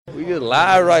We just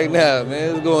live right now,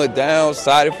 man. It's going down,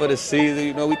 excited for the season.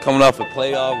 You know, we coming off a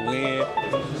playoff win.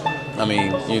 I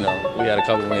mean, you know, we had a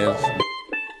couple wins.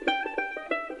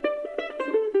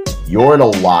 You're in a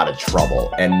lot of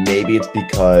trouble, and maybe it's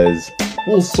because,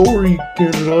 well, sorry,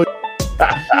 Canada.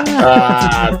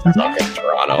 Suck it,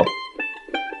 Toronto.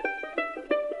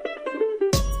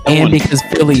 And because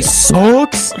Philly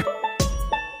sucks.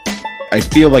 I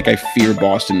feel like I fear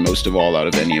Boston most of all out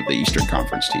of any of the Eastern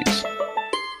Conference teams.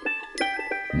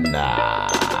 Nah.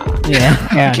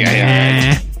 Yeah.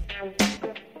 Okay.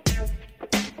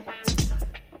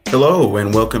 Hello,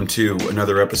 and welcome to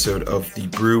another episode of the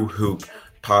Brew Hoop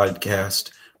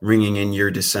podcast, ringing in your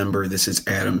December. This is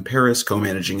Adam Paris,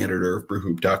 co-managing editor of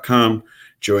brewhoop.com,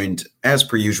 joined as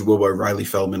per usual by Riley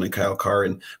Feldman and Kyle Carr.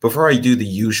 And before I do the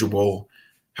usual,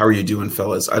 how are you doing,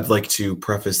 fellas? I'd like to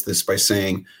preface this by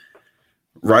saying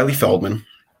Riley Feldman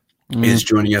is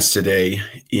joining us today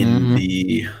in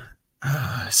the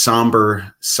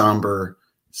somber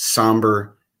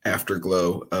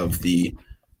afterglow of the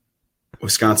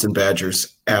Wisconsin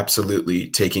Badgers absolutely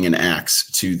taking an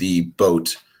axe to the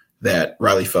boat that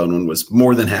Riley Feldman was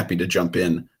more than happy to jump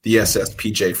in, the SS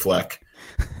PJ Fleck.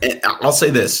 And I'll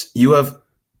say this,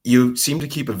 you seem to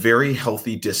keep a very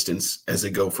healthy distance as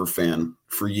a Gopher fan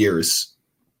for years,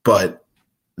 but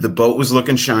the boat was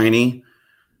looking shiny.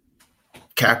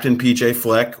 Captain PJ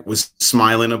Fleck was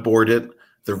smiling aboard it.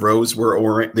 The oars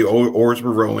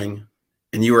were rowing,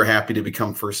 and you were happy to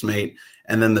become first mate.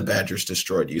 And then the Badgers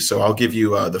destroyed you. So I'll give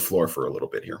you the floor for a little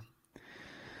bit here.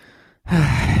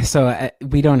 So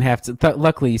we don't have to.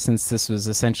 Luckily, since this was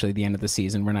essentially the end of the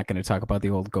season, we're not going to talk about the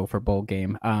old Gopher Bowl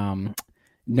game.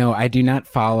 No, I do not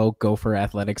follow Gopher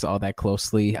athletics all that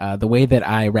closely. The way that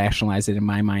I rationalize it in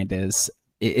my mind is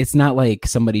it's not like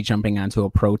somebody jumping onto a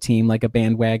pro team like a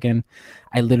bandwagon.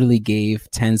 I literally gave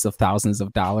tens of thousands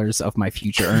of dollars of my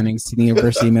future earnings to the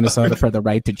University of Minnesota for the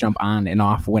right to jump on and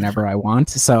off whenever I want.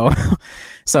 So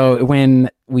when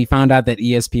we found out that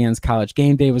ESPN's College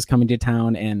Game Day was coming to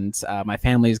town and my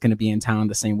family is going to be in town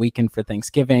the same weekend for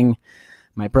Thanksgiving,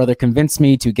 my brother convinced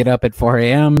me to get up at 4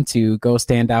 a.m. to go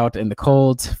stand out in the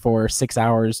cold for 6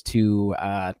 hours to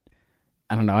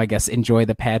I guess enjoy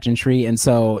the pageantry. And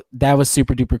so that was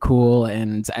super duper cool.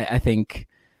 And I think,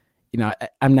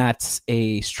 I'm not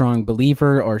a strong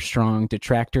believer or strong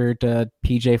detractor to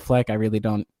PJ Fleck. I really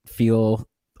don't feel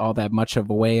all that much of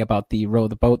a way about the row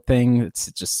the boat thing. That's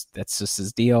just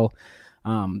his deal.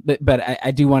 But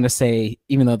I do want to say,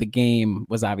 even though the game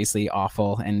was obviously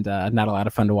awful and not a lot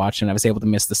of fun to watch, and I was able to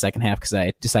miss the second half because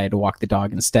I decided to walk the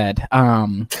dog instead.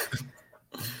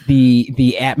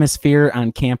 The atmosphere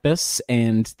on campus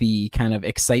and the kind of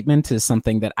excitement is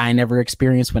something that I never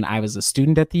experienced when I was a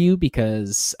student at the U,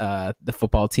 because the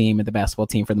football team and the basketball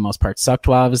team for the most part sucked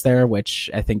while I was there, which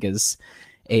I think is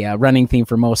a running theme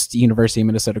for most University of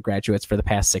Minnesota graduates for the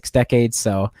past 6 decades.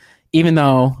 So even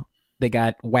though they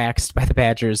got waxed by the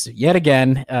Badgers yet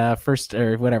again,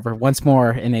 once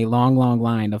more in a long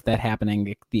line of that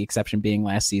happening, the exception being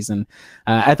last season.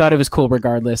 I thought it was cool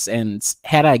regardless. And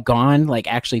had I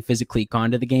actually physically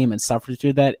gone to the game and suffered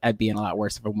through that, I'd be in a lot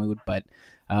worse of a mood. But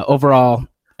overall,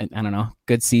 I don't know,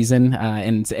 good season.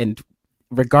 And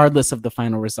regardless of the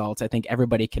final results, I think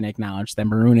everybody can acknowledge that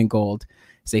maroon and gold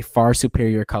is a far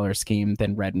superior color scheme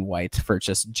than red and white for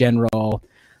just general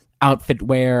outfit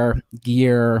wear,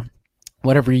 gear,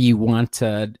 whatever you want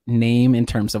to name in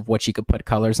terms of what you could put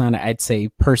colors on. I'd say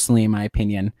personally, in my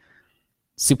opinion,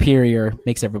 superior,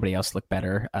 makes everybody else look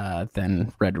better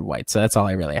than red or white. So that's all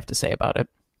I really have to say about it.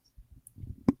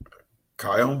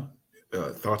 Kyle,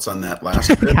 thoughts on that last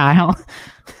bit? Kyle?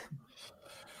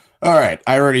 All right.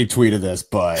 I already tweeted this,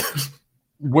 but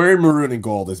wearing maroon and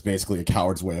gold is basically a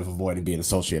coward's way of avoiding being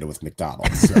associated with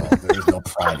McDonald's. So there's no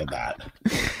pride in that.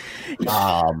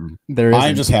 I'm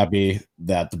just happy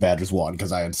that the Badgers won,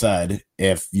 because I had said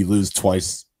if you lose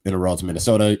twice in a row to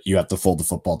Minnesota, you have to fold the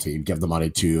football team, give the money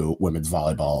to women's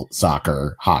volleyball,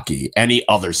 soccer, hockey, any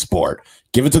other sport.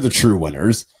 Give it to the true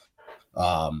winners.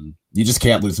 You just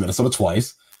can't lose Minnesota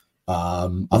twice.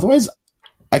 Otherwise,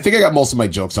 I think I got most of my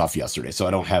jokes off yesterday, so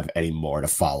I don't have any more to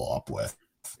follow up with.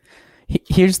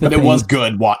 Here's the thing. It was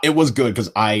good. It was good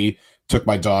because I took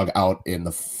my dog out in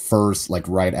the first,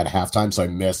 right at halftime, so I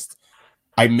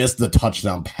missed the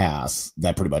touchdown pass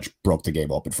that pretty much broke the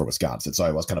game open for Wisconsin. So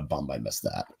I was kind of bummed I missed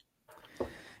that.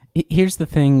 Here's the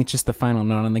thing, just the final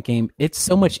note on the game. It's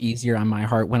so much easier on my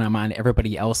heart when I'm on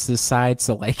everybody else's side.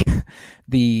 So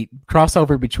the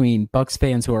crossover between Bucks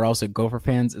fans who are also Gopher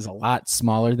fans is a lot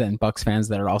smaller than Bucks fans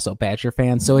that are also Badger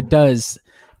fans. So it does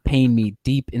pain me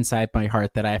deep inside my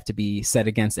heart that I have to be set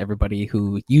against everybody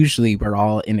who usually we're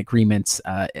all in agreement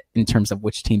in terms of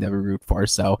which team that we root for.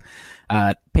 So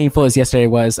painful as yesterday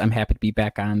was, I'm happy to be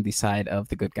back on the side of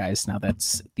the good guys now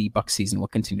that the Bucs season will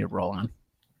continue to roll on.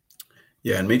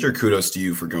 Yeah, and major kudos to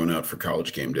you for going out for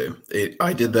College game day.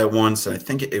 I did that once, and I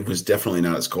think it was definitely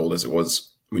not as cold as it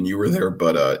was when you were there.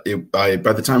 But by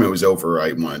the time it was over,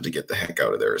 I wanted to get the heck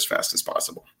out of there as fast as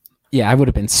possible. Yeah, I would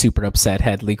have been super upset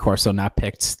had Lee Corso not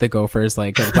picked the Gophers.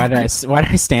 Like, why did I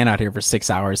stand out here for 6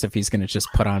 hours if he's going to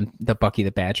just put on the Bucky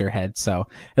the Badger head? So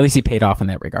at least he paid off in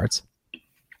that regards.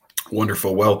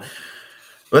 Wonderful. Well,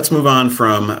 let's move on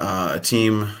from a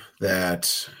team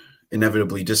that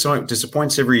inevitably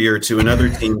disappoints every year to another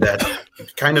team that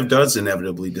kind of does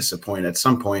inevitably disappoint at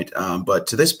some point. But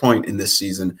to this point in this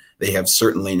season, they have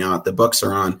certainly not. The Bucs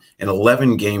are on an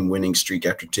 11-game winning streak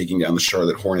after taking down the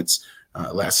Charlotte Hornets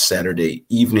last Saturday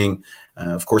evening.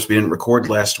 Of course, we didn't record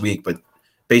last week, but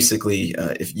basically,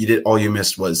 if you did, all you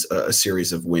missed was a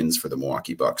series of wins for the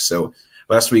Milwaukee Bucks. So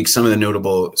last week, some of the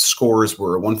notable scores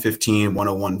were a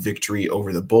 115-101 victory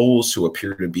over the Bulls, who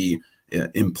appear to be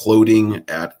imploding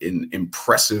at an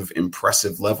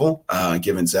impressive level,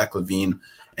 given Zach LaVine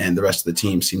and the rest of the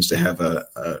team seems to have a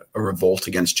revolt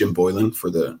against Jim Boylan for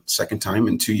the second time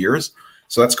in 2 years.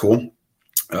 So that's cool.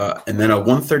 And then a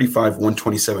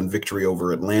 135-127 victory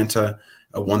over Atlanta,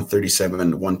 a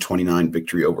 137-129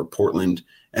 victory over Portland,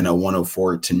 and a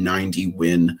 104-90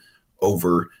 win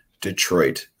over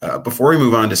Detroit. Before we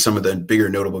move on to some of the bigger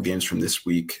notable games from this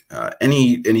week,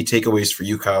 any takeaways for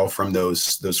you, Kyle, from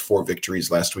those 4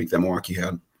 victories last week that Milwaukee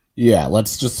had? Yeah,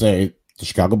 let's just say the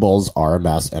Chicago Bulls are a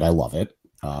mess, and I love it.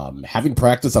 Having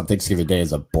practice on Thanksgiving Day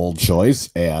is a bold choice,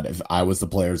 and if I was the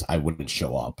players, I wouldn't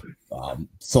show up.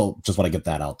 So just want to get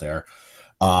that out there.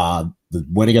 The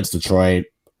win against Detroit,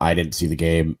 I didn't see the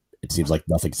game. It seems like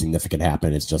nothing significant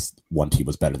happened. It's just one team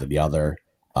was better than the other.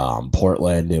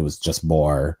 Portland, it was just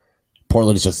more.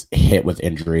 Portland is just hit with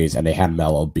injuries, and they had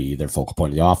Melo be their focal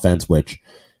point of the offense, which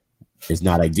is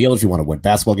not ideal if you want to win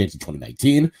basketball games in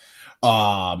 2019.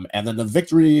 And then the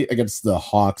victory against the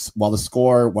Hawks, while the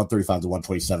score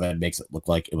 135-127 makes it look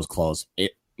like it was close,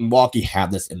 Milwaukee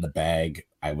had this in the bag,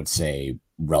 I would say,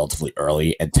 relatively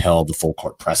early until the full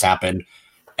court press happened.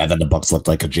 And then the Bucks looked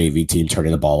like a JV team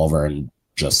turning the ball over and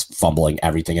just fumbling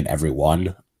everything and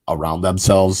everyone around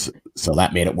themselves. So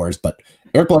that made it worse. But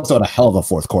Eric Bledsoe had a hell of a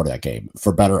fourth quarter that game,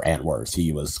 for better and worse.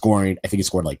 He was scoring, I think he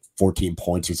scored like 14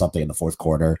 points or something in the fourth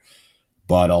quarter,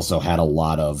 but also had a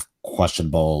lot of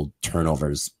questionable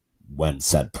turnovers when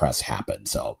said press happened.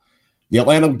 So the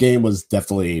Atlanta game was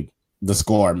definitely, the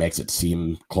score makes it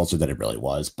seem closer than it really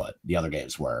was, but the other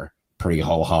games were pretty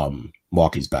ho-hum.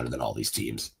 Milwaukee's better than all these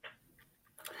teams.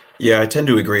 Yeah, I tend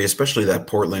to agree, especially that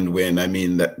Portland win. I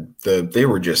mean, they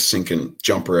were just sinking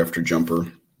jumper after jumper,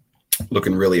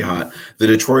 looking really hot. The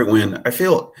Detroit win, I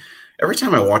feel every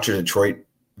time I watch a Detroit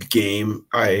game,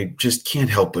 I just can't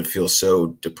help but feel so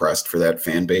depressed for that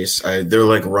fan base. They're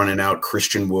like running out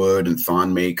Christian Wood and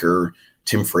Thon Maker.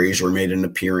 Tim Frazier made an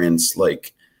appearance.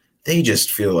 Like, they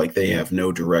just feel like they have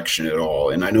no direction at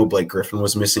all. And I know Blake Griffin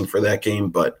was missing for that game,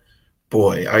 but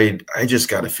boy, I just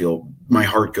got to feel my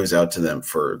heart goes out to them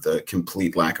for the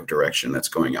complete lack of direction that's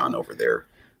going on over there.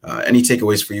 Any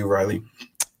takeaways for you, Riley?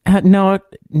 No,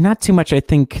 not too much. I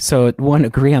think so. One,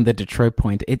 agree on the Detroit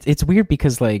point. It's weird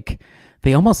because like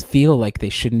they almost feel like they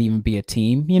shouldn't even be a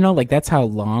team. You know, like that's how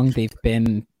long they've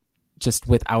been just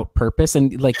without purpose.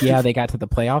 And like, yeah, they got to the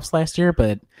playoffs last year,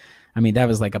 but I mean, that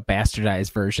was like a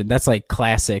bastardized version. That's like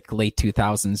classic late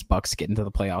 2000s Bucks getting to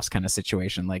the playoffs kind of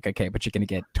situation. Like, okay, but you're going to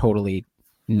get totally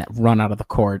run out of the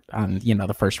court on,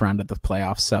 the first round of the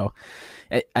playoffs. So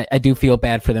I do feel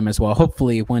bad for them as well.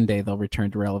 Hopefully one day they'll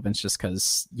return to relevance, just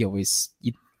because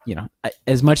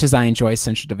as much as I enjoy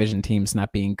Central Division teams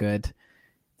not being good,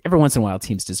 every once in a while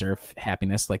teams deserve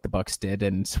happiness like the Bucks did,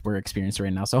 and we're experiencing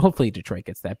right now. So hopefully Detroit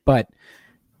gets that. But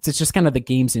it's just kind of the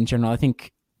games in general. I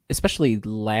think especially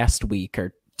last week,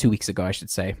 or 2 weeks ago, I should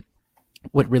say,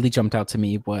 what really jumped out to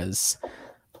me was,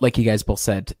 like you guys both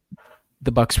said,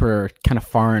 the Bucks were kind of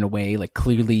far and away, like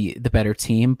clearly the better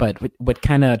team, but what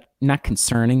kind of not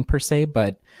concerning per se,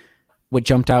 but what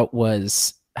jumped out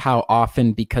was how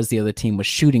often, because the other team was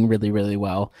shooting really, really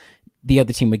well, the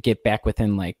other team would get back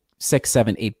within like 6,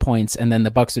 7, 8 points. And then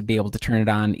the Bucks would be able to turn it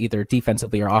on either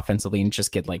defensively or offensively and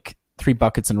just get like 3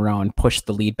 buckets in a row and push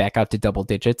the lead back out to double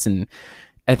digits. And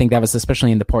I think that was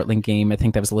especially in the Portland game. I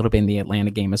think that was a little bit in the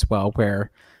Atlanta game as well, where,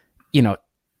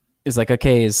 it's like,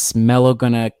 okay, is Melo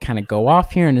going to kind of go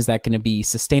off here? And is that going to be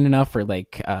sustained enough? Or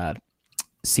like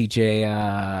CJ,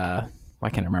 I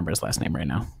can't remember his last name right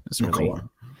now. It's really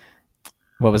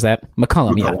What was that?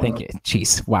 McCollum. Yeah, McCollum. thank you.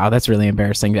 Jeez, wow, that's really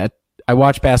embarrassing. I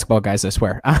watch basketball, guys. I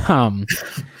swear.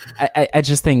 I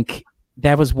just think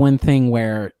that was one thing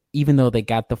where even though they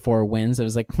got the 4 wins, I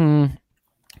was like,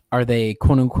 are they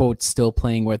quote unquote still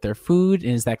playing with their food?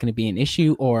 And is that going to be an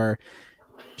issue, or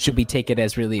should we take it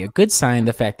as really a good sign?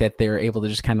 The fact that they're able to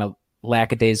just kind of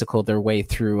lackadaisical their way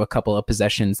through a couple of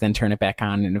possessions, then turn it back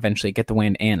on and eventually get the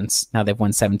win. And now they've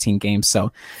won 17 games.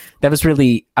 So that was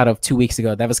really, out of 2 weeks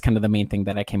ago, that was kind of the main thing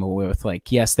that I came away with.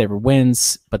 Like, yes, they were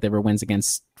wins, but they were wins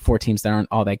against 4 teams that aren't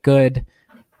all that good.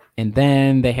 And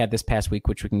then they had this past week,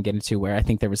 which we can get into, where I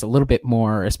think there was a little bit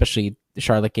more, especially the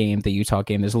Charlotte game, the Utah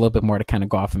game, there's a little bit more to kind of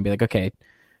go off and be like, okay,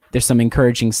 there's some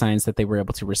encouraging signs that they were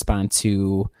able to respond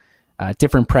to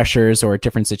different pressures or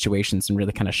different situations and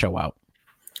really kind of show out.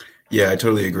 Yeah, I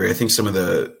totally agree. I think some of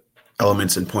the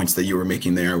elements and points that you were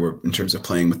making there were in terms of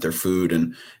playing with their food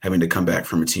and having to come back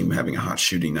from a team having a hot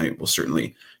shooting night will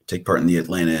certainly take part in the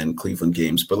Atlanta and Cleveland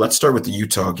games. But let's start with the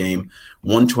Utah game,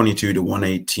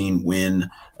 122-118 win.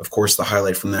 Of course, the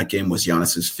highlight from that game was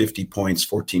Giannis's 50 points,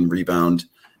 14 rebound,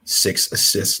 6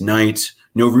 assists night.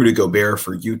 No Rudy Gobert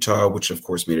for Utah, which of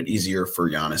course made it easier for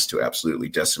Giannis to absolutely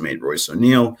decimate Royce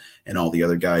O'Neal and all the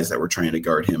other guys that were trying to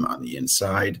guard him on the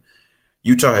inside.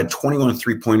 Utah had 21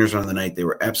 three-pointers on the night. They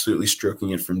were absolutely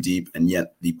stroking it from deep, and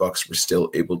yet the Bucks were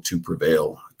still able to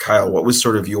prevail. Kyle, what was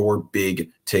sort of your big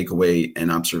takeaway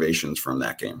and observations from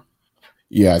that game?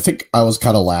 Yeah, I think I was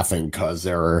kind of laughing because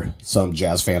there were some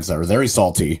Jazz fans that were very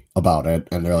salty about it,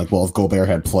 and they're like, well, if Gobert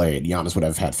had played, Giannis would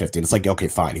have had 50. And it's like, okay,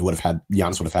 fine.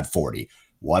 Giannis would have had 40.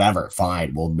 Whatever,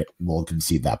 fine. We'll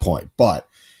concede that point. But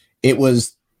it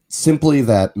was simply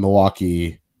that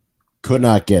Milwaukee could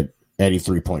not get any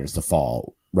 3-pointers to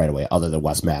fall right away other than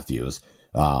Wes Matthews.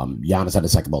 Giannis had the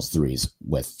second most threes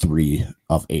with 3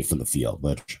 of 8 from the field,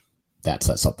 which that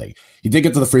says something. He did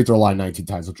get to the free throw line 19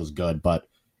 times, which was good, but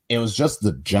it was just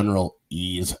the general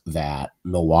ease that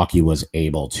Milwaukee was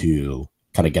able to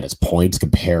kind of get his points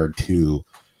compared to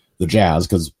the Jazz,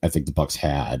 because I think the Bucks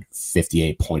had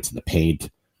 58 points in the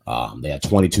paint. They had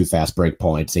 22 fast break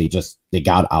points. They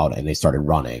got out and they started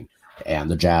running.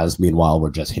 And the Jazz, meanwhile, were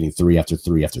just hitting 3 after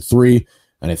 3 after 3.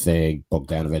 And I think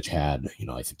Bogdanovic had,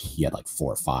 I think he had like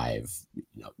 4 or 5.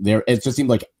 It just seemed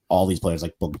like all these players,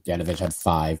 like Bogdanovic had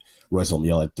 5, Royce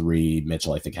O'Neal had 3,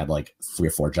 Mitchell, I think, had like 3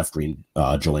 or 4, Jeff Green,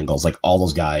 Joe Ingles, like all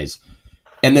those guys.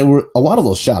 And a lot of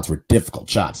those shots were difficult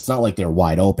shots. It's not like they're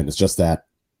wide open. It's just that,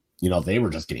 they were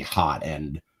just getting hot.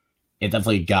 And it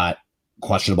definitely got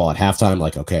questionable at halftime.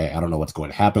 Like, okay, I don't know what's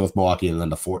going to happen with Milwaukee. And then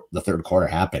the third quarter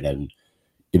happened. And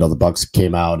the Bucks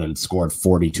came out and scored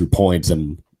 42 points,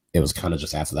 and it was kind of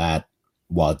just after that,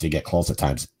 while it did get close at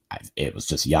times, it was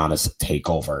just Giannis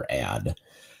takeover, and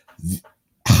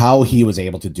how he was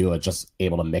able to do it, just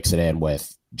able to mix it in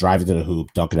with driving to the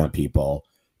hoop, dunking on people,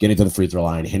 getting to the free throw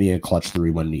line, hitting a clutch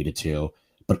 3 when needed to,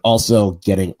 but also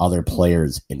getting other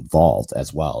players involved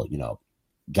as well.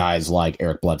 Guys like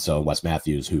Eric Bledsoe and Wes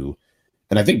Matthews, who,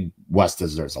 and I think Wes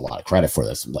deserves a lot of credit for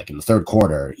this. Like in the third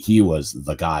quarter, he was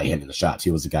the guy hitting the shots.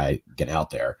 He was the guy getting out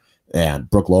there. And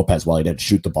Brook Lopez, while he didn't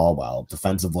shoot the ball well,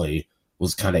 defensively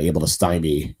was kind of able to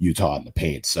stymie Utah in the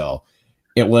paint. So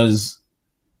it was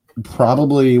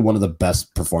probably one of the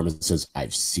best performances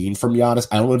I've seen from Giannis.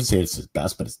 I don't want to say it's his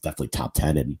best, but it's definitely top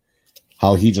 10 in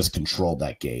how he just controlled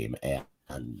that game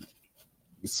and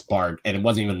sparked. And it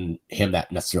wasn't even him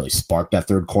that necessarily sparked that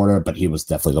third quarter, but he was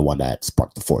definitely the one that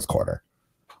sparked the fourth quarter.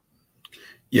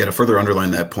 Yeah, to further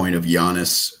underline that point of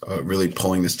Giannis really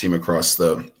pulling this team across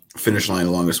the finish line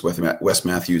along with Wes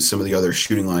Matthews, some of the other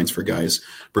shooting lines for guys.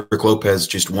 Brook Lopez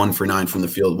just 1 for 9 from the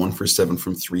field, 1 for 7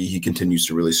 from 3. He continues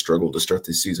to really struggle to start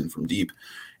this season from deep.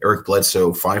 Eric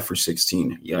Bledsoe 5 for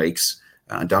Yikes.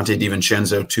 Dante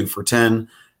DiVincenzo 2 for 10.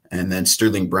 And then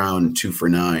Sterling Brown 2 for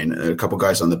 9. A couple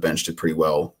guys on the bench did pretty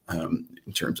well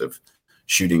in terms of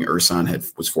shooting.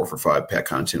 Ersan was 4 for 5. Pat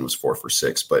Connaughton was 4 for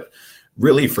 6. But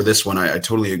really, for this one, I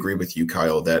totally agree with you,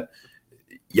 Kyle, that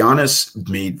Giannis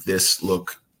made this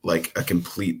look like a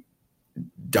complete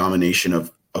domination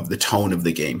of the tone of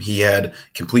the game. He had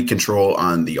complete control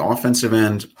on the offensive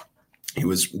end. He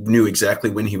knew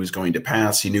exactly when he was going to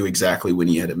pass. He knew exactly when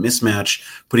he had a mismatch.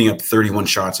 Putting up 31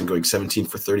 shots and going 17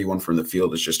 for 31 from the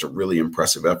field is just a really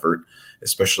impressive effort,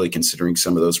 especially considering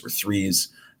some of those were threes.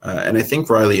 And I think,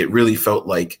 Riley, it really felt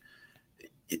like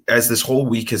as this whole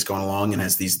week has gone along and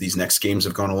as these next games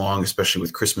have gone along, especially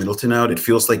with Chris Middleton out, it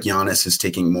feels like Giannis is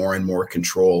taking more and more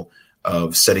control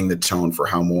of setting the tone for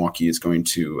how Milwaukee is going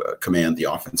to command the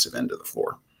offensive end of the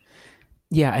floor.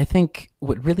 Yeah, I think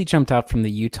what really jumped out from the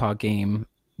Utah game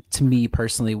to me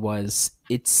personally was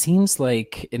it seems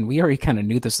like, and we already kind of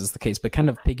knew this was the case, but kind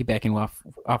of piggybacking off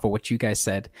of what you guys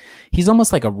said, he's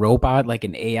almost like a robot, like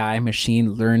an AI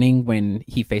machine learning when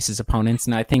he faces opponents.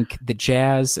 And I think the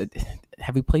Jazz,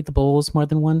 have we played the Bulls more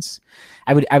than once?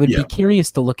 I would be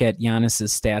curious to look at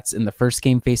Giannis's stats in the first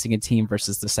game facing a team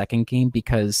versus the second game,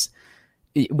 because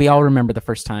we all remember the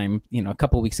first time, a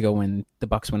couple of weeks ago when the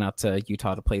Bucks went out to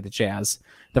Utah to play the Jazz.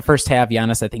 The first half,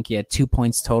 Giannis, I think he had 2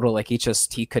 points total. Like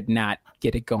he could not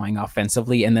get it going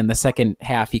offensively. And then the second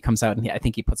half, he comes out and I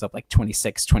think he puts up like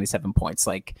 26, 27 points.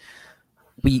 Like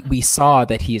we saw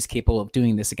that he is capable of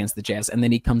doing this against the Jazz. And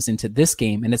then he comes into this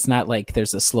game and it's not like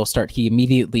there's a slow start. He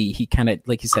kind of,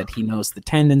 like you said, he knows the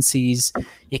tendencies.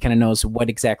 He kind of knows what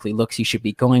exactly looks he should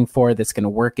be going for that's going to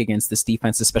work against this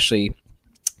defense, especially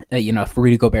if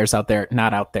Rudy Gobert's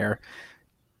not out there,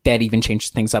 that even changes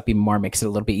things up even more, makes it a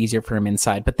little bit easier for him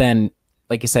inside. But then,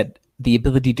 like you said, the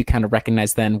ability to kind of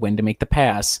recognize then when to make the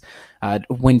pass,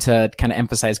 when to kind of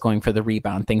emphasize going for the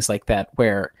rebound, things like that,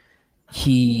 where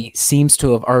he seems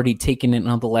to have already taken in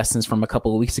all the lessons from a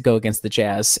couple of weeks ago against the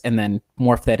Jazz and then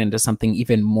morphed that into something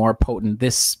even more potent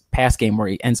this past game where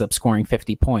he ends up scoring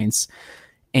 50 points.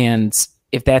 And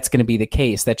if that's going to be the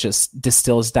case, that just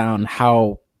distills down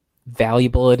how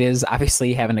valuable it is.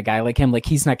 Obviously, having a guy like him, like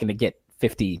he's not going to get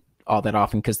 50 all that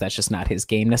often because that's just not his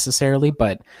game necessarily,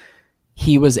 but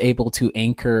he was able to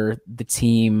anchor the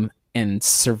team and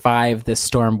survive this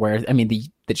storm where, I mean,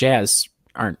 the Jazz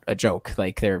aren't a joke.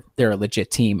 Like they're a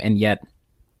legit team, and yet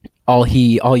all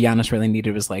Giannis really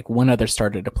needed was like one other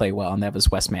starter to play well, and that was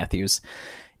Wes Matthews.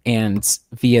 And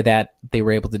via that, they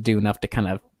were able to do enough to kind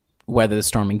of weather the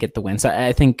storm and get the win. So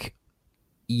I think,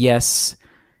 yes,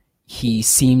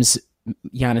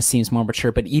 Giannis seems more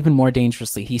mature, but even more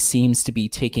dangerously, he seems to be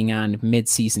taking on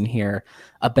mid-season here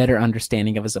a better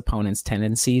understanding of his opponent's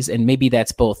tendencies. And maybe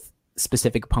that's both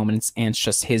specific opponents and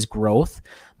just his growth.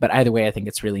 But either way, I think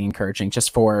it's really encouraging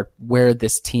just for where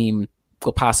this team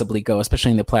will possibly go,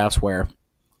 especially in the playoffs, where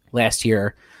last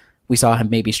year we saw him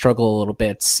maybe struggle a little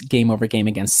bit game over game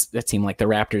against a team like the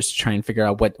Raptors to try and figure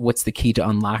out what's the key to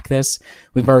unlock this.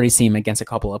 We've already seen him against a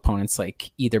couple of opponents,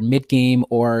 like either mid-game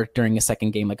or during a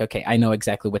second game, like, okay, I know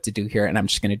exactly what to do here, and I'm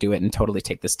just going to do it and totally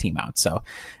take this team out. So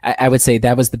I would say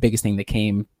that was the biggest thing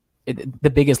the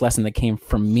biggest lesson that came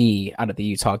from me out of the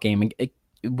Utah game.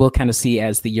 We'll kind of see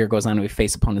as the year goes on, we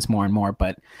face opponents more and more,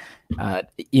 but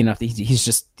he's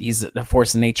a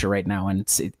force of nature right now, and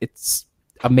it's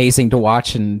amazing to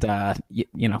watch, and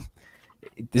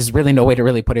there's really no way to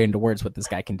really put it into words what this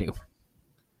guy can do.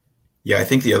 Yeah, I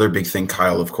think the other big thing,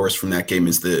 Kyle, of course, from that game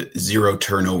is the 0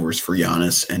 turnovers for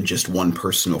Giannis and just one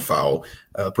personal foul.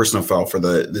 For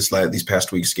these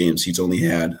past week's games, he's only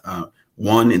had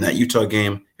 1 in that Utah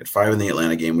game, had 5 in the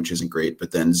Atlanta game, which isn't great,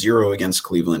 but then 0 against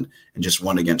Cleveland and just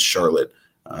 1 against Charlotte.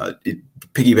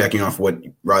 Piggybacking off what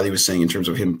Riley was saying in terms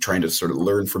of him trying to sort of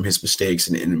learn from his mistakes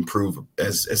and improve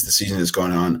as the season has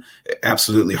gone on,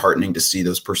 absolutely heartening to see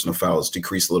those personal fouls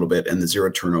decrease a little bit, and the 0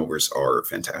 turnovers are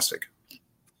fantastic.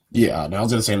 Yeah, and I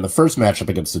was going to say in the first matchup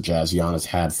against the Jazz, Giannis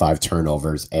had 5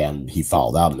 turnovers and he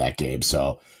fouled out in that game.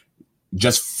 So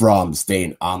just from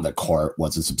staying on the court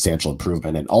was a substantial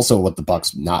improvement. And also with the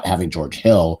Bucks not having George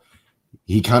Hill,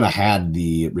 he kind of had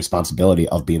the responsibility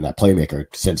of being that playmaker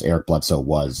since Eric Bledsoe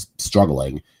was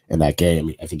struggling in that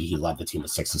game. I think he led the team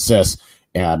with 6 assists.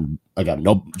 And again,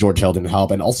 no, George Hill didn't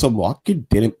help. And also Milwaukee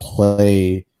didn't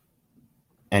play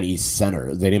any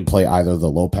center. They didn't play either of the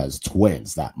Lopez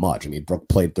twins that much. I mean, Brook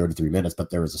played 33 minutes, but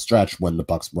there was a stretch when the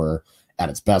Bucks were at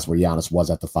its best where Giannis was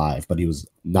at the 5, but he was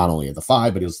not only at the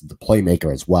 5, but he was the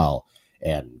playmaker as well.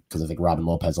 And because I think Robin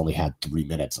Lopez only had 3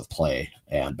 minutes of play.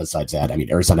 And besides that, I mean,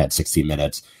 Ersan had 16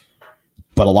 minutes.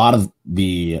 But a lot of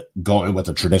the going with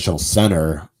a traditional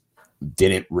center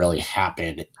didn't really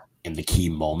happen in the key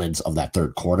moments of that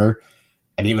third quarter.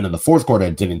 And even in the fourth quarter,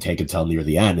 it didn't take until near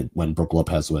the end when Brook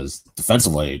Lopez was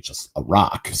defensively just a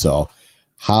rock. So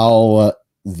how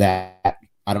that,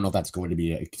 I don't know if that's going to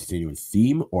be a continuing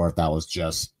theme or if that was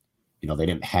just, they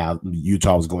didn't have,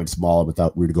 Utah was going small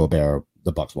without Rudy Gobert.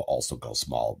 The Bucks will also go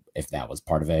small if that was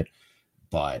part of it.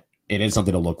 But it is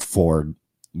something to look forward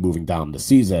moving down the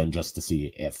season just to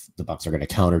see if the Bucks are going to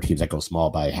counter teams that go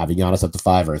small by having Giannis at the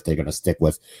 5 or if they're going to stick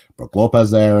with Brook Lopez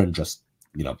there and just,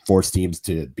 force teams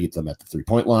to beat them at the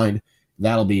 3-point line.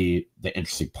 That'll be the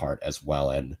interesting part as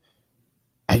well. And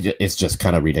it's just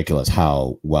kind of ridiculous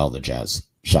how well the Jazz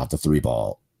shot the 3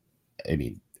 ball. I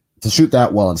mean, to shoot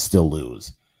that well and still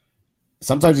lose.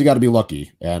 Sometimes you got to be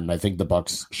lucky. And I think the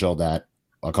Bucks showed that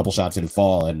a couple shots didn't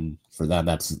fall. And for them,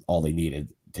 that's all they needed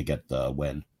to get the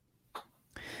win.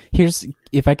 Here's,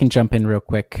 if I can jump in real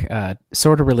quick,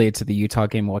 sort of related to the Utah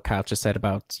game, what Kyle just said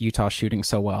about Utah shooting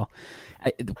so well.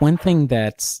 One thing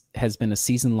that has been a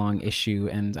season-long issue,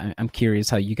 and I'm curious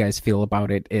how you guys feel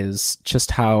about it, is just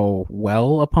how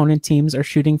well opponent teams are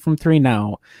shooting from three.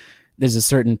 Now, there's a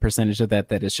certain percentage of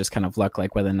that is just kind of luck,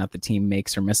 like whether or not the team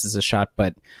makes or misses a shot.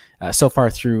 But so far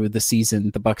through the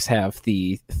season, the Bucks have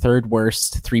the third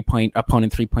worst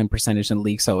opponent three-point percentage in the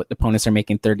league. So opponents are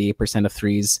making 38% of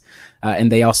threes,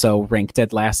 and they also rank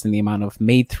dead last in the amount of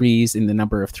made threes and the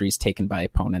number of threes taken by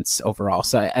opponents overall.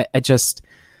 So I just,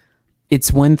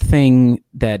 it's one thing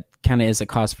that kind of is a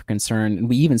cause for concern. And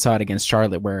we even saw it against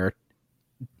Charlotte, where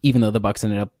even though the Bucks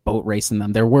ended up boat racing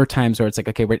them, there were times where it's like,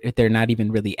 okay, they're not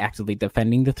even really actively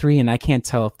defending the three. And I can't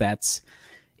tell if that's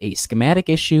a schematic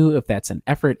issue, if that's an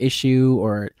effort issue,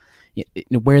 or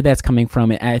where that's coming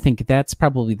from. I think that's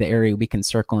probably the area we can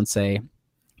circle and say,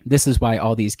 this is why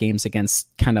all these games against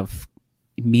kind of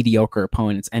mediocre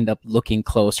opponents end up looking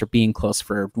close or being close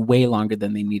for way longer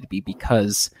than they need to be,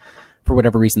 because for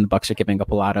whatever reason, the Bucks are giving up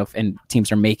a lot of, and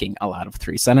teams are making a lot of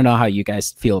threes. So I don't know how you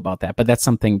guys feel about that, but that's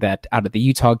something that out of the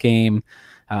Utah game,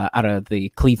 out of the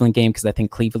Cleveland game, because I think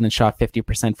Cleveland shot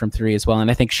 50% from three as well. And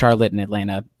I think Charlotte and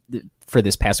Atlanta for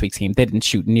this past week's game, they didn't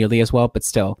shoot nearly as well, but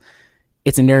still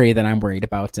it's an area that I'm worried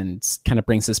about, and kind of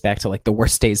brings us back to like the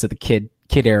worst days of the kid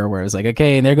era, where it was like,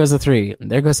 okay, and there goes the three,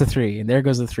 and there goes the three, and there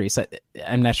goes the three. So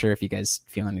I'm not sure if you guys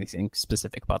feel anything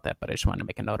specific about that, but I just wanted to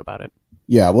make a note about it.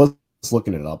 Yeah, well,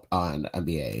 looking it up on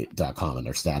NBA.com on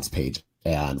their stats page,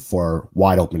 and for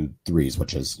wide open threes,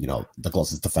 which is, the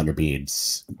closest defender being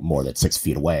more than 6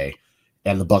 feet away,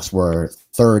 and the Bucks were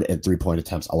third in 3-point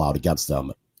attempts allowed against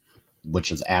them,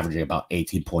 which is averaging about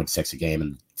 18.6 a game,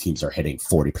 and teams are hitting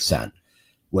 40%,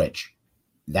 which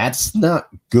that's not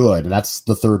good. That's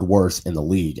the third worst in the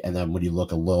league. And then when you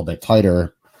look a little bit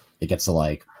tighter, it gets to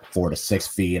like 4 to 6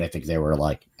 feet. I think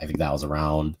that was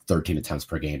around 13 attempts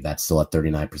per game. That's still at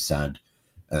 39%. And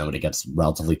then when it gets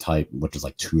relatively tight, which is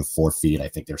like 2 to 4 feet, I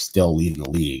think they're still leading the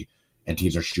league. And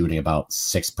teams are shooting about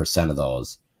 6% of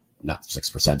those, not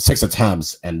 6%, 6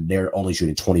 attempts, and they're only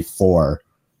shooting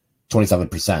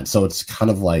 27%. So it's kind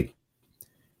of like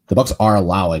the Bucks are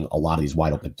allowing a lot of these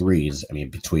wide open threes. I mean,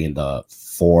 between the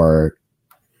 4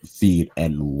 feet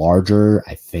and larger,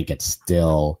 I think it's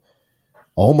still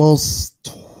almost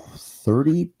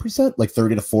 30%, like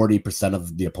 30 to 40%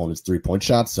 of the opponent's 3-point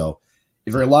shots. So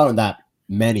if you're allowing that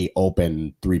many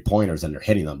open 3-pointers and they're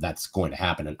hitting them, that's going to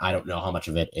happen. And I don't know how much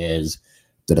of it is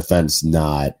the defense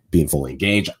not being fully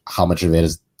engaged, how much of it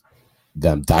is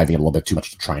them diving a little bit too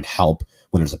much to try and help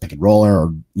when there's a pick and roller,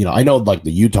 or, I know like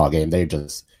the Utah game,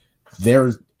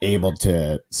 they're able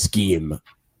to scheme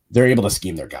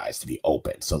their guys to be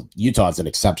open. So Utah's an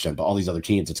exception, but all these other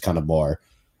teams, it's kind of more,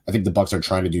 I think the Bucks are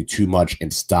trying to do too much in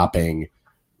stopping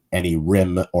any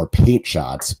rim or paint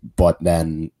shots, but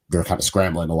then they're kind of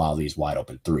scrambling a lot of these wide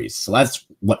open threes. So that's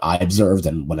what I observed.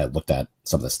 And when I looked at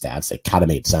some of the stats, it kind of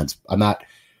made sense. I'm not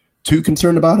too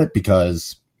concerned about it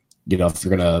because, if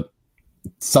you're going to,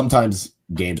 sometimes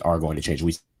games are going to change.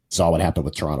 We saw what happened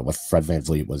with Toronto with Fred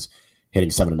VanVleet was hitting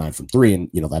 7 to 9 from three, and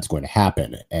that's going to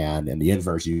happen. And in the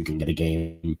inverse, you can get a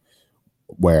game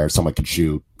where someone could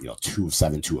shoot, 2 of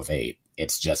 7, 2 of 8.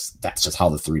 That's just how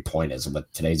the 3-point is. And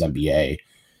with today's NBA,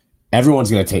 everyone's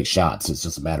going to take shots. It's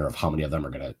just a matter of how many of them are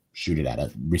going to shoot it at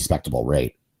a respectable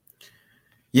rate.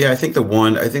 Yeah, I think the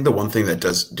one thing that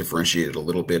does differentiate it a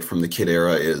little bit from the kid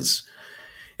era is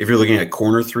if you're looking at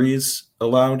corner threes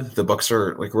allowed, the Bucks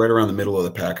are like right around the middle of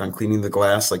the pack on cleaning the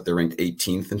glass. Like they're ranked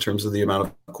 18th in terms of the amount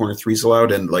of corner threes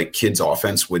allowed, and like Kids'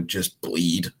 offense would just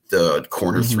bleed the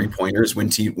corner 3-pointers when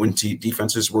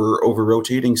defenses were over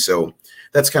rotating. So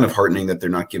that's kind of heartening that they're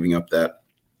not giving up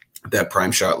that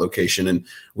prime shot location. And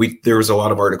there was a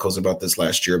lot of articles about this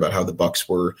last year about how the Bucks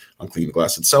were on cleaning the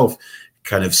glass itself,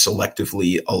 kind of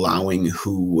selectively allowing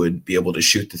who would be able to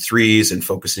shoot the threes and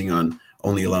focusing on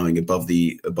only allowing above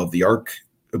the arc,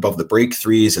 above the break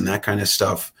threes and that kind of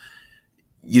stuff.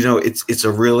 It's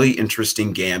a really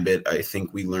interesting gambit. I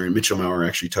think we learned, Mitchell Mauer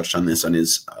actually touched on this on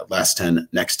his Last 10,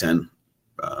 Next 10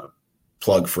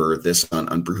 plug for this on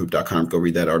brewhoop.com. Go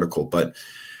read that article. But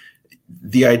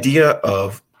the idea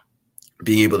of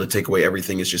being able to take away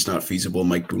everything is just not feasible.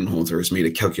 Mike Budenholzer has made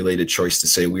a calculated choice to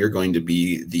say we are going to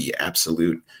be the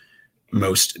absolute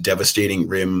most devastating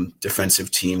rim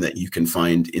defensive team that you can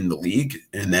find in the league.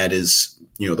 And that is,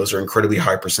 those are incredibly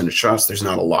high percentage shots. There's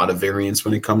not a lot of variance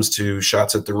when it comes to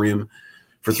shots at the rim.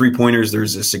 For 3-pointers,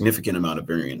 there's a significant amount of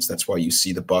variance. That's why you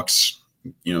see the Bucks,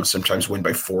 sometimes win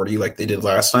by 40 like they did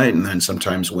last night, and then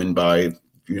sometimes win by,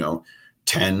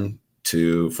 10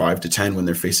 to 5 to 10 when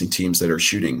they're facing teams that are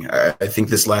shooting. I think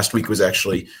this last week was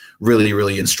actually really,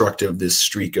 really instructive, this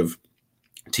streak of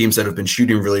teams that have been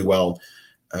shooting really well,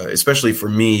 especially for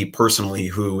me personally,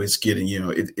 who is getting,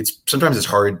 it's sometimes it's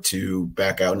hard to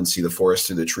back out and see the forest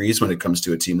through the trees when it comes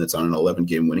to a team that's on an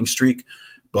 11-game winning streak.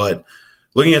 But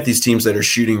looking at these teams that are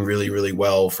shooting really, really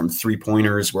well from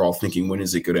 3-pointers, we're all thinking, when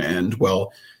is it going to end?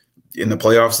 Well, in the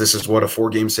playoffs, this is what a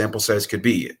 4-game sample size could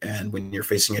be. And when you're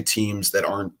facing a teams that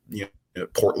aren't,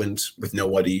 Portland with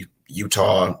nobody,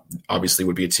 Utah obviously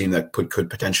would be a team that could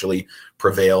potentially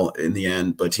prevail in the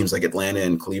end. But teams like Atlanta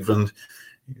and Cleveland,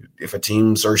 if a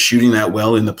teams are shooting that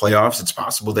well in the playoffs, it's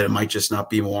possible that it might just not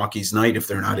be Milwaukee's night if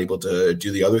they're not able to do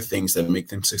the other things that make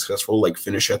them successful, like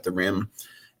finish at the rim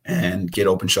and get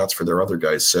open shots for their other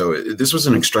guys. So this was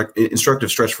an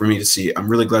instructive stretch for me to see. I'm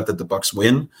really glad that the Bucks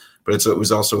win, but it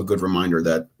was also a good reminder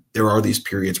that there are these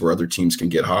periods where other teams can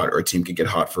get hot, or a team can get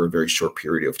hot for a very short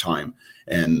period of time.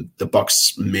 And the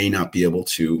Bucks may not be able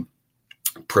to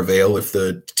prevail if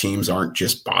the teams aren't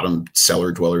just bottom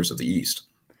cellar dwellers of the East.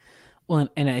 Well,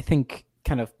 and I think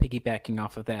kind of piggybacking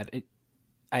off of that,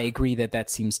 I agree that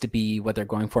seems to be what they're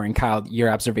going for. And Kyle, your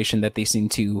observation that they seem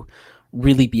to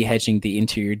really be hedging the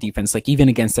interior defense, like even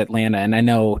against Atlanta. And I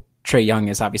know Trae Young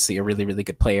is obviously a really, really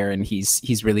good player, and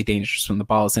he's really dangerous when the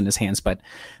ball is in his hands. But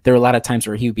there are a lot of times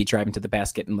where he would be driving to the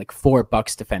basket and like 4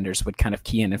 Bucks defenders would kind of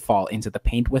key in and fall into the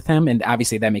paint with him. And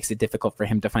obviously that makes it difficult for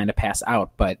him to find a pass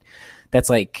out. But that's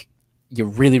like, you're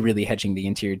really, really hedging the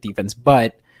interior defense.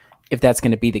 But if that's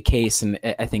going to be the case, and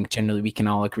I think generally we can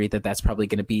all agree that that's probably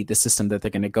going to be the system that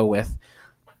they're going to go with,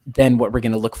 then what we're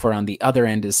going to look for on the other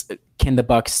end is, can the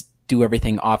Bucks do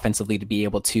everything offensively to be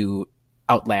able to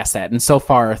outlast that? And so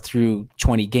far through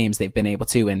 20 games, they've been able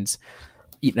to, and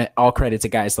all credit to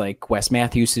guys like Wes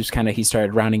Matthews, who's he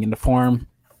started rounding into form.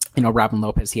 Robin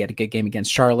Lopez, he had a good game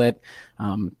against Charlotte.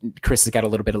 Chris has got a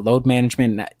little bit of load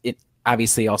management. It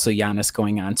obviously also Giannis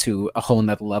going on to a whole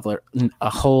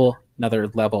nother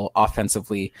level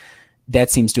offensively.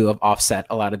 That seems to have offset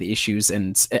a lot of the issues.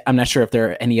 And I'm not sure if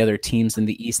there are any other teams in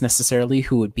the East necessarily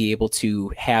who would be able to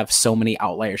have so many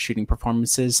outlier shooting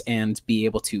performances and be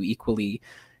able to equally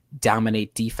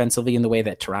dominate defensively in the way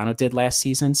that Toronto did last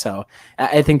season. So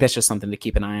I think that's just something to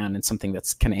keep an eye on, and something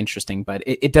that's kind of interesting, but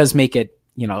it does make it,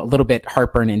 a little bit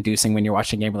heartburn inducing when you're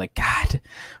watching a game. We're like, God,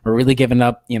 we're really giving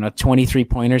up, 23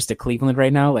 pointers to Cleveland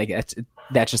right now. Like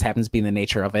that just happens to be the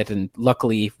nature of it. And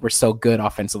luckily we're so good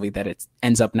offensively that it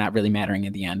ends up not really mattering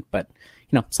in the end, but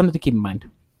something to keep in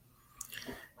mind.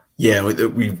 Yeah,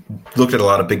 we looked at a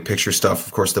lot of big picture stuff.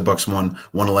 Of course, the Bucks won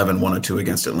 111-102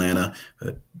 against Atlanta.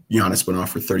 Giannis went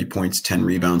off for 30 points, 10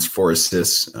 rebounds, 4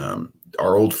 assists.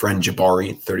 Our old friend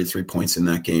Jabari, 33 points in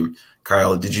that game.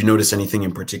 Kyle, did you notice anything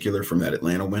in particular from that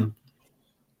Atlanta win?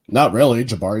 Not really.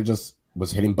 Jabari just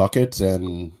was hitting buckets,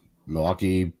 and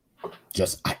Milwaukee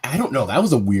just, I don't know. That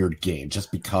was a weird game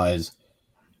just because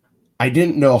I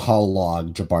didn't know how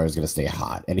long Jabari was going to stay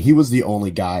hot. And he was the only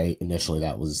guy initially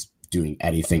that was doing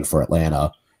anything for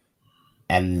Atlanta.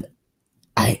 And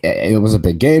it was a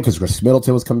big game because Chris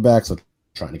Middleton was coming back. So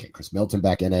trying to get Chris Middleton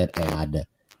back in it. And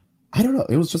I don't know.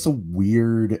 It was just a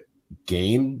weird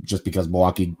game just because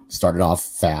Milwaukee started off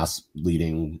fast,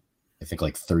 leading, I think,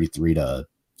 like 33 to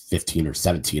 15 or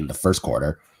 17 in the first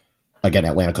quarter. Again,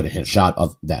 Atlanta couldn't hit a shot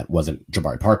that wasn't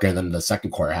Jabari Parker. And then the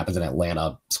second quarter happens and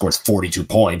Atlanta scores 42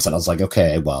 points. And I was like,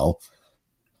 okay, well,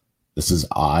 this is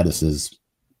odd. It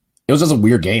was just a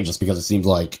weird game just because it seems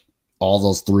like all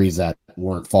those threes that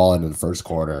weren't falling in the first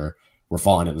quarter were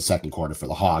falling in the second quarter for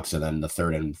the Hawks. And then the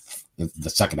third and the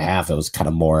second half, it was kind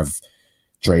of more of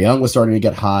Trae Young was starting to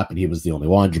get hot, but he was the only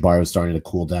one. Jabari was starting to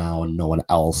cool down. No one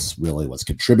else really was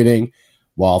contributing.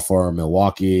 While for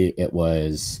Milwaukee, it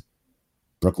was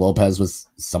Brook Lopez was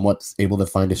somewhat able to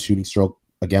find a shooting stroke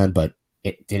again, but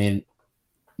it didn't.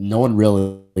 No one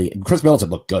really. Chris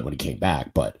Middleton looked good when he came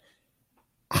back, but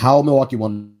how Milwaukee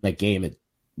won that game, it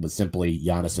was simply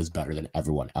Giannis is better than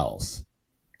everyone else,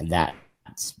 and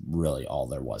that's really all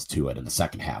there was to it in the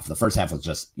second half. The first half was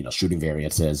just shooting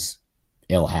variances.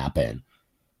 It'll happen.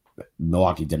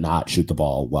 Milwaukee did not shoot the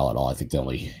ball well at all. I think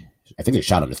they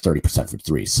shot under 30% from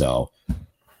 3. So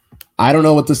I don't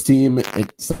know what this team.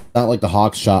 It's not like the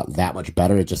Hawks shot that much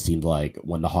better. It just seemed like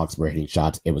when the Hawks were hitting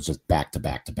shots, it was just back to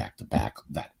back to back to back.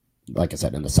 That, like I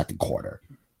said, in the second quarter.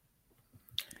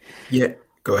 Yeah,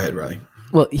 go ahead, Riley.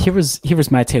 Well, here was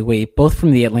my takeaway, both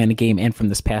from the Atlanta game and from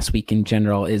this past week in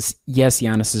general, is yes,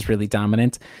 Giannis is really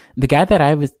dominant. The guy that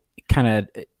I was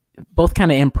both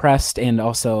impressed and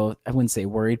also, I wouldn't say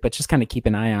worried, but just kind of keep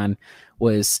an eye on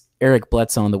was Eric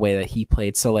Bledsoe and the way that he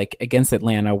played. So like against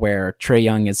Atlanta, where Trae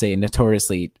Young is a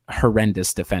notoriously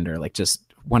horrendous defender, like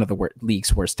just one of the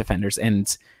league's worst defenders,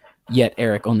 and yet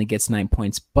Eric only gets 9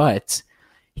 points, but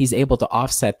he's able to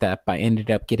offset that by ended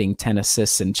up getting 10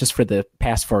 assists, and just for the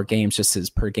past 4 games, just his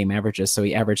per game averages. So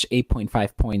he averaged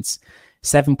 8.5 points,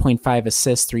 7.5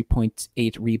 assists,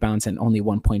 3.8 rebounds, and only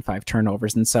 1.5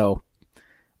 turnovers. And so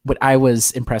what I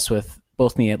was impressed with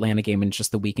both in the Atlanta game and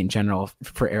just the week in general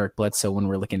for Eric Bledsoe, when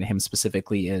we're looking at him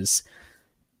specifically, is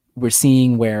we're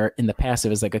seeing where in the past it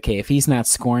was like, okay, if he's not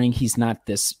scoring, he's not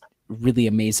this really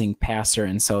amazing passer,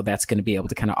 and so that's going to be able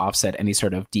to kind of offset any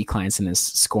sort of declines in his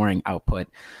scoring output.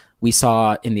 We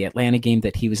saw in the Atlanta game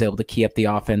that he was able to key up the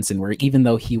offense, and where even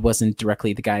though he wasn't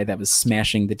directly the guy that was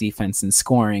smashing the defense and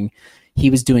scoring, he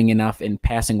was doing enough and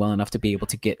passing well enough to be able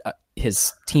to get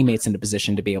his teammates into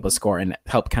position to be able to score and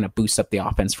help kind of boost up the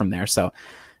offense from there. So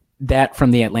that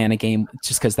from the Atlanta game,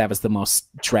 just because that was the most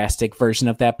drastic version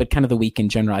of that, but kind of the week in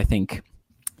general, I think,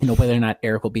 whether or not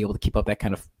Eric will be able to keep up that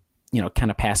kind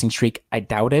of passing streak, I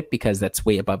doubt it, because that's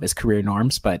way above his career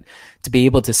norms. But to be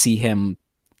able to see him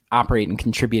operate and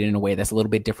contribute in a way that's a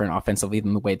little bit different offensively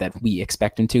than the way that we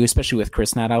expect him to, especially with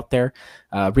Chris not out there,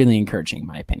 really encouraging in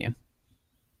my opinion.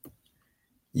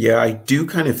 Yeah, I do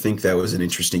kind of think that was an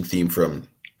interesting theme from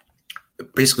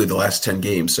basically the last 10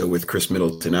 games. So with Chris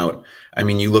Middleton out, I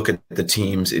mean, you look at the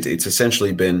teams, it's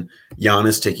essentially been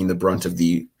Giannis taking the brunt of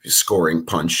the scoring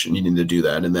punch, needing to do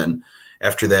that. And then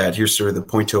after that, here's sort of the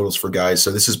point totals for guys.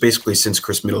 So this is basically since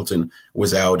Chris Middleton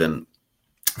was out and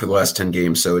for the last 10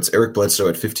 games. So it's Eric Bledsoe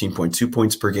at 15.2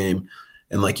 points per game.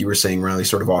 And like you were saying, Riley,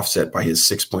 sort of offset by his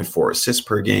 6.4 assists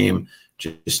per game,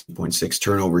 just 0.6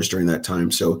 turnovers during that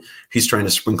time. So he's trying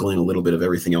to sprinkle in a little bit of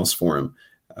everything else for him.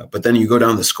 But then you go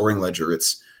down the scoring ledger.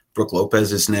 It's Brook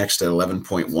Lopez is next at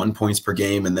 11.1 points per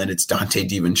game, and then it's Dante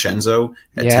DiVincenzo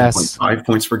at 10.5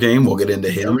 points per game. We'll get into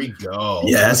him. There we go.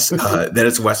 Yes. Then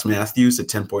it's Wes Matthews at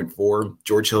 10.4,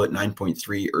 George Hill at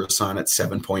 9.3, Ersan at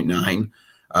 7.9.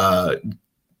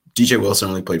 DJ Wilson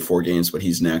only played 4 games, but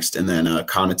he's next. And then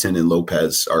Connaughton and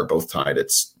Lopez are both tied.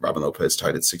 It's Robin Lopez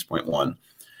tied at 6.1.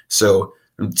 So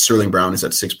Sterling Brown is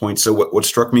at 6 points. So what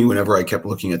struck me whenever I kept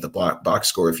looking at the box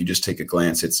score, if you just take a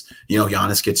glance, it's,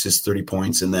 Giannis gets his 30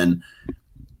 points, and then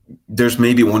there's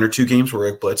maybe 1 or 2 games where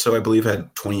Eric Bledsoe, I believe,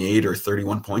 had 28 or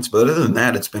 31 points. But other than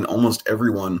that, it's been almost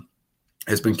everyone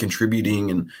has been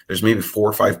contributing, and there's maybe 4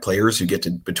 or 5 players who get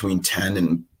to between 10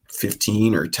 and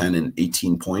 15 or 10 and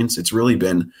 18 points. It's really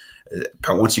been,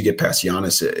 once you get past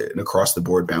Giannis, an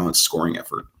across-the-board balanced scoring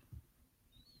effort.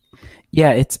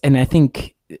 Yeah, and I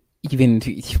think even,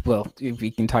 well, if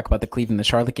we can talk about the Cleveland, the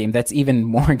Charlotte game, that's even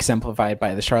more exemplified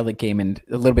by the Charlotte game, and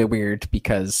a little bit weird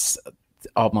because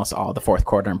almost all the fourth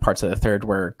quarter and parts of the third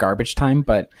were garbage time,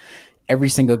 but every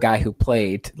single guy who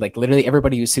played, like literally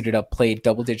everybody who suited up played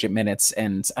double-digit minutes,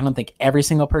 and I don't think every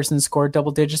single person scored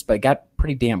double digits, but it got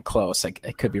pretty damn close. I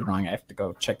could be wrong. I have to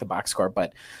go check the box score,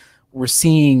 but we're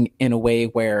seeing in a way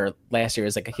where last year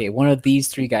is like, okay, one of these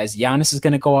 3 guys, Giannis is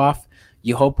going to go off.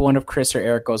 You hope one of Chris or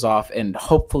Eric goes off, and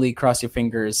hopefully, cross your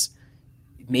fingers,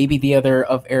 maybe the other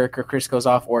of Eric or Chris goes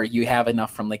off, or you have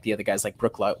enough from like the other guys, like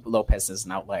Brook Lopez is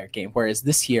an outlier game. Whereas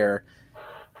this year,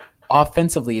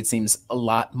 offensively, it seems a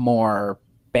lot more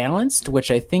balanced,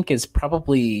 which I think is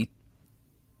probably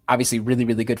obviously really,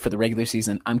 really good for the regular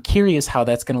season. I'm curious how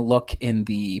that's going to look in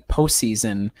the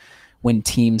postseason when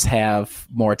teams have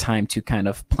more time to kind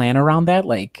of plan around that.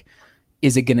 Like,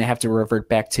 is it going to have to revert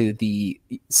back to the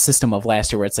system of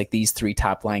last year where it's like these 3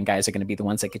 top line guys are going to be the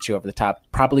ones that get you over the top?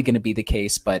 Probably going to be the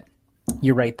case, but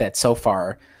you're right that so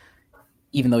far,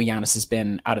 even though Giannis has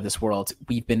been out of this world,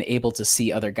 we've been able to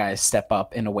see other guys step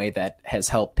up in a way that has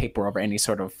helped paper over any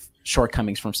sort of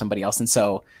shortcomings from somebody else. And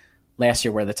so last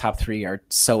year, where the top 3 are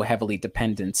so heavily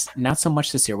dependent, not so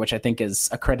much this year, which I think is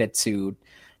a credit to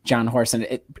John Horst,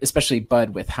 and especially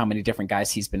Bud, with how many different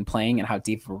guys he's been playing and how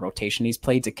deep of a rotation he's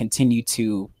played, to continue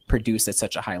to produce at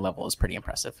such a high level is pretty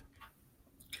impressive.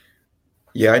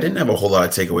 Yeah, I didn't have a whole lot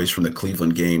of takeaways from the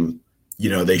Cleveland game.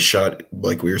 They shot,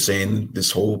 like we were saying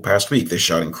this whole past week, they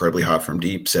shot incredibly hot from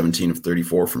deep, 17 of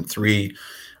 34 from 3.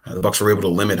 The Bucks were able to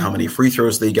limit how many free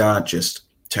throws they got, just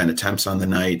 10 attempts on the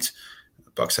night.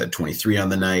 The Bucks had 23 on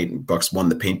the night. Bucks won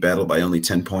the paint battle by only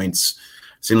 10 points.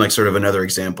 Seemed like sort of another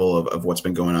example of what's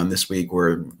been going on this week,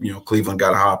 where Cleveland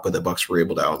got hot, but the Bucks were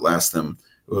able to outlast them.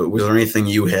 Was there anything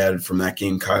you had from that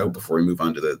game, Kyle, before we move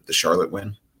on to the Charlotte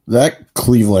win? That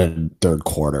Cleveland third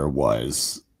quarter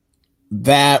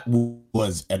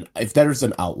if there's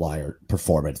an outlier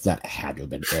performance, that had to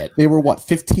have been it. They were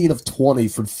 15 of 20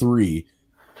 from 3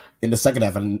 in the second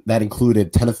half, and that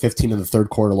included 10 of 15 in the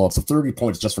third quarter alone. So 30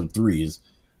 points just from threes,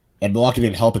 and Milwaukee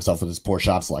didn't help itself with his poor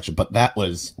shot selection, but that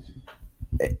was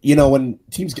when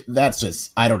teams that's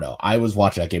just, I don't know. I was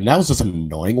watching that game. That was just an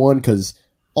annoying one because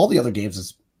all the other games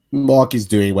is Milwaukee's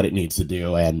doing what it needs to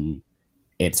do and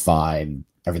it's fine.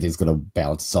 Everything's going to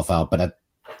balance itself out. But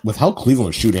with how Cleveland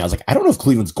was shooting, I was like, I don't know if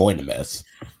Cleveland's going to miss.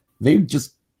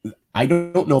 I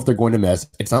don't know if they're going to miss.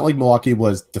 It's not like Milwaukee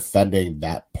was defending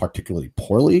that particularly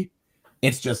poorly.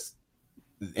 It just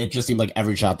seemed like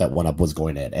every shot that went up was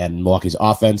going in, and Milwaukee's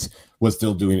offense was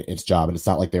still doing its job. And it's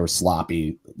not like they were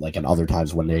sloppy like in other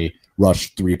times when they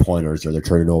rushed 3-pointers or they're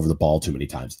turning over the ball too many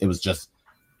times.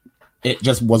 It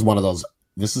just was one of those,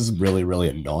 this is really, really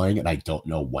annoying, and I don't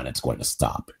know when it's going to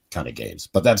stop kind of games.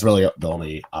 But that's really the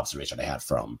only observation I had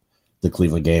from the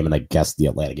Cleveland game, and I guess the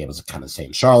Atlanta game was kind of the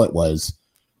same. Charlotte was,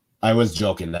 I was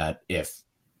joking that if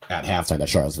at halftime that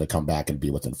Charlotte's going to come back and be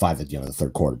within 5 at the end of the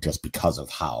third quarter just because of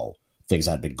how things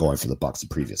had been going for the Bucks the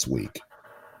previous week.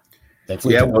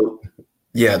 Thankfully,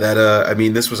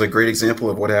 this was a great example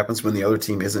of what happens when the other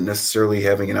team isn't necessarily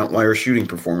having an outlier shooting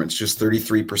performance. Just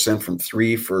 33% from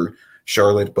three for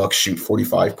Charlotte. Bucks shoot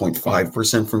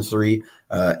 45.5% from three,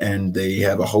 and they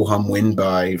have a ho-hum win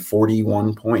by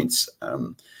 41 points.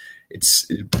 It's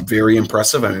very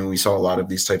impressive. I mean, we saw a lot of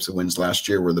these types of wins last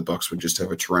year where the Bucks would just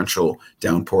have a torrential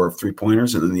downpour of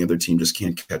 3-pointers, and then the other team just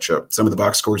can't catch up. Some of the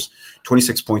box scores: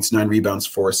 26 points, 9 rebounds,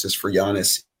 4 assists for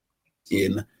Giannis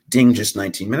in just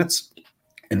 19 minutes.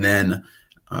 And then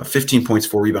 15 points,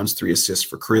 4 rebounds, 3 assists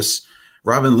for Chris.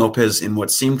 Robin Lopez in what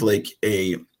seemed like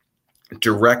a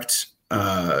direct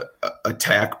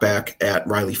attack back at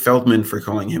Riley Feldman for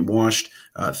calling him washed.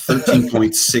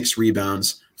 13.6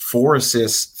 rebounds, 4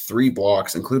 assists, 3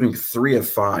 blocks, including 3 of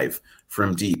 5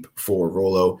 from deep for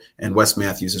Rolo, and Wes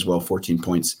Matthews as well, 14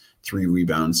 points, 3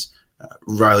 rebounds.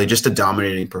 Riley, just a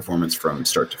dominating performance from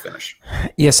start to finish.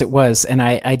 Yes, it was. And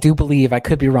I do believe, I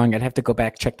could be wrong, I'd have to go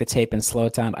back, check the tape, and slow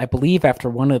it down. I believe after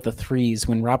one of the threes,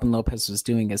 when Robin Lopez was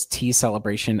doing his tea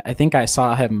celebration, I think I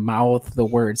saw him mouth the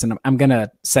words, and I'm going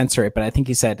to censor it, but I think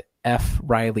he said, F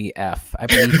Riley F. I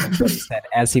believe that's what he said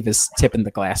as he was tipping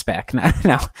the glass back.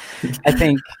 Now I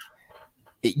think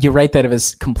you're right that it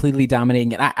was completely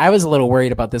dominating. And I was a little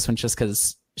worried about this one just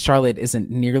because Charlotte isn't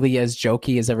nearly as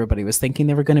jokey as everybody was thinking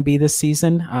they were going to be this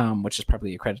season, which is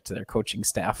probably a credit to their coaching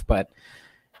staff. But,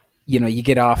 you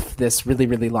get off this really,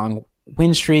 really long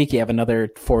win streak. You have another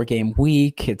 4-game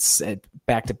week. It's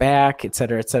back-to-back, et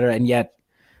cetera, et cetera. And yet,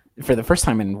 for the first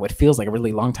time in what feels like a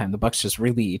really long time, the Bucks just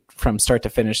really, from start to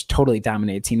finish, totally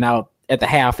dominated team. Now, at the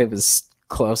half, it was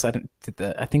close. I think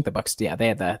the Bucks, they had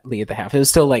the lead at the half. It was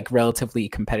still like relatively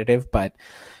competitive, but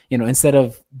instead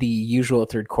of the usual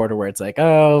third quarter where it's like,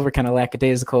 oh, we're kind of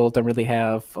lackadaisical, don't really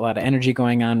have a lot of energy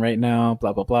going on right now,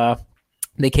 blah, blah, blah.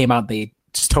 They came out, they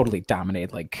just totally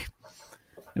dominated. Like,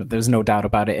 there's no doubt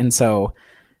about it. And so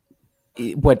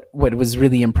what was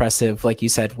really impressive, like you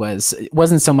said, it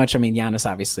wasn't so much, Giannis,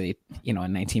 obviously, in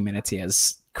 19 minutes, he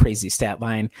has crazy stat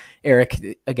line.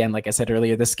 Eric, again, like I said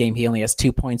earlier, this game, he only has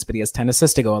 2 points, but he has 10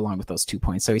 assists to go along with those 2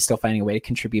 points. So he's still finding a way to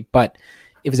contribute, but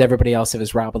it was everybody else. It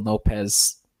was Robin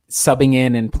Lopez subbing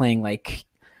in and playing like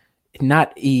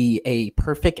not a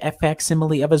perfect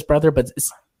facsimile of his brother, but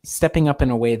stepping up in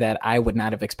a way that I would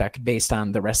not have expected based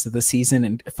on the rest of the season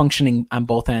and functioning on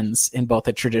both ends in both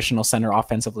a traditional center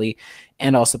offensively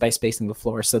and also by spacing the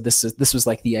floor. So this was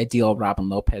like the ideal Robin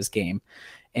Lopez game.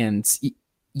 And you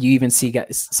even see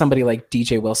somebody like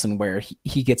DJ Wilson where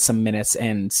he gets some minutes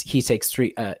and he takes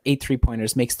 8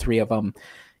 3-pointers, makes 3 of them.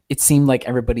 It seemed like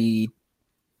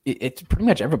it's pretty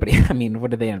much everybody. What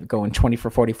did they end up going 20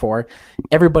 for 44?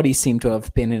 Everybody seemed to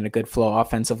have been in a good flow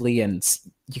offensively, and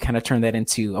you kind of turn that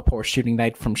into a poor shooting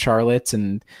night from Charlotte.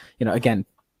 And, again,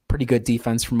 pretty good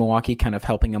defense from Milwaukee kind of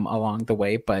helping them along the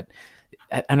way. But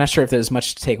I'm not sure if there's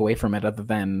much to take away from it other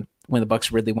than when the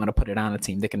Bucks really want to put it on a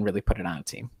team, they can really put it on a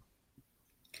team.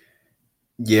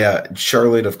 Yeah,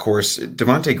 Charlotte, of course,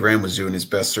 Devontae Graham was doing his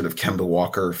best sort of Kemba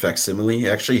Walker facsimile.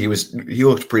 Actually, he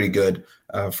looked pretty good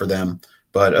for them.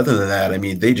 But other than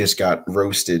that, they just got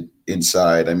roasted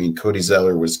inside. Cody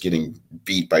Zeller was getting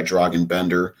beat by Dragan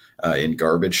Bender in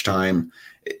garbage time.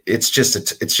 It's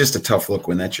just a tough look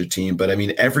when that's your team. But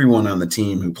everyone on the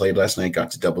team who played last night got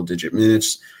to double-digit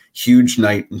minutes. Huge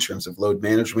night in terms of load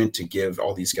management to give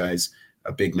all these guys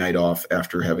a big night off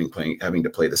after having to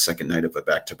play the second night of a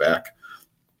back-to-back.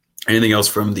 Anything else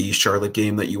from the Charlotte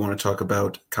game that you want to talk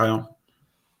about, Kyle?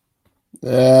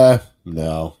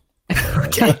 No.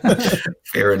 Okay,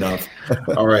 fair enough.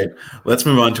 All right, let's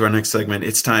move on to our next segment.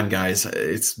 It's time, guys.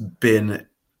 It's been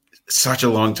such a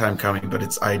long time coming,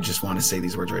 but I just want to say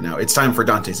these words right now. It's time for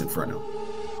Dante's Inferno.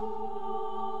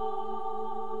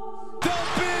 The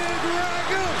big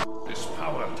ragu! This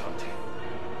power, Dante.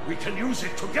 We can use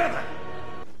it together.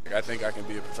 I think I can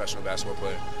be a professional basketball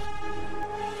player.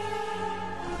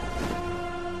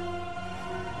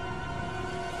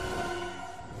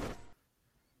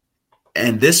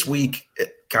 And this week,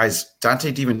 guys,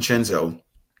 Donte DiVincenzo,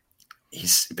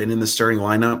 he's been in the starting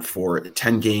lineup for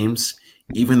 10 games.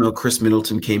 Even though Chris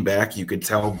Middleton came back, you could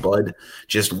tell Bud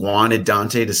just wanted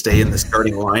Donte to stay in the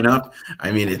starting lineup.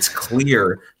 I mean, it's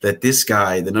clear that this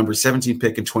guy, the number 17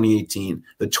 pick in 2018,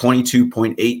 the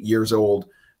 22.8 years old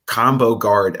combo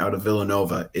guard out of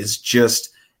Villanova, is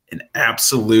just an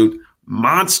absolute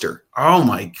monster. Oh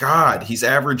my God. He's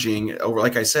averaging over,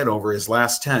 like I said, over his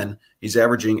last 10, he's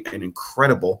averaging an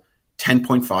incredible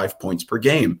 10.5 points per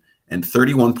game and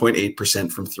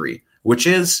 31.8% from three, which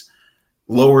is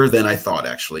lower than I thought,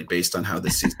 actually, based on how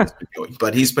this season's been going.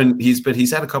 But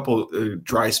he's had a couple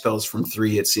dry spells from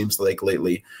three, it seems like,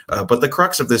 lately. But the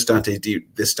crux of this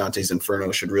Dante's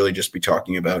Inferno should really just be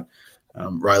talking about,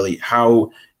 Riley, how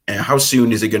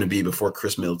soon is it going to be before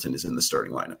Chris Middleton is in the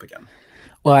starting lineup again?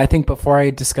 Well, I think before I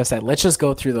discuss that, let's just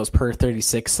go through those per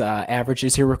 36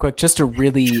 averages here real quick, just to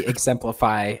really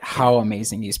exemplify how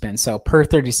amazing he's been. So per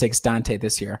 36, Donte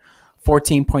this year,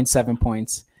 14.7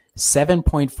 points,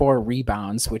 7.4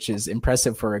 rebounds, which is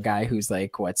impressive for a guy who's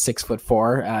like,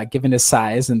 6'4", given his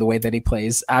size and the way that he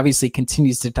plays, obviously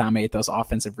continues to dominate those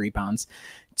offensive rebounds.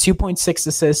 2.6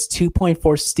 assists,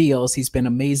 2.4 steals. He's been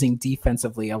amazing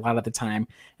defensively a lot of the time.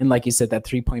 And like you said, that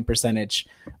 3-point percentage,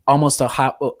 almost a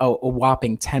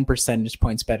whopping 10 percentage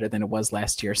points better than it was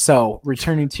last year. So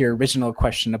returning to your original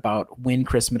question about when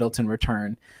Chris Middleton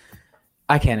return,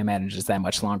 I can't imagine just that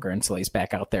much longer until he's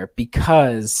back out there,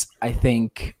 because I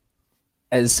think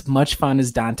as much fun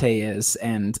as Donte is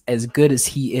and as good as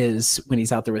he is when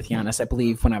he's out there with Giannis, I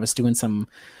believe when I was doing some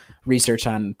research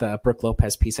on the Brook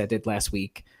Lopez piece I did last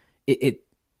week, it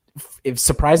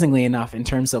surprisingly enough, in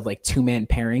terms of like two-man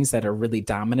pairings that are really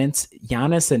dominant,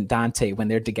 Giannis and Donte, when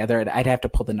they're together, I'd have to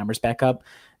pull the numbers back up.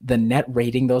 The net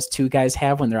rating those two guys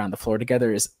have when they're on the floor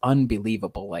together is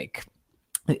unbelievable. Like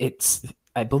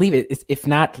I believe it, if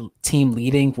not team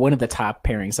leading, one of the top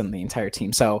pairings on the entire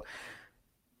team. So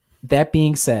that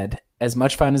being said, as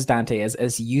much fun as Donte is,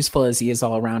 as useful as he is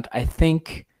all around, I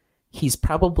think he's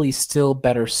probably still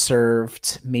better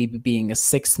served maybe being a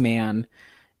sixth man.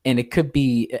 And it could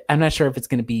be, I'm not sure if it's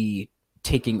going to be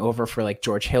taking over for like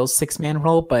George Hill's six-man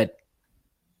role, but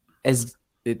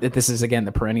this is, again,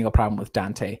 the perennial problem with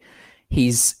Donte.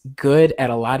 He's good at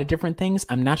a lot of different things.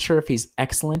 I'm not sure if he's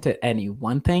excellent at any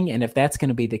one thing. And if that's going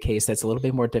to be the case, that's a little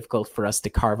bit more difficult for us to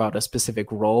carve out a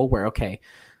specific role where, okay,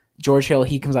 George Hill,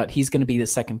 he comes out, he's going to be the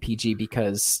second PG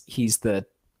because he's the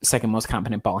second most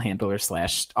competent ball handler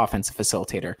 / offensive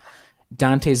facilitator.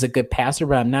 Dante's a good passer,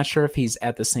 but I'm not sure if he's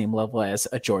at the same level as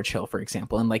a George Hill, for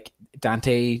example. And like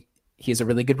Donte, he's a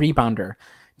really good rebounder.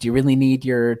 Do you really need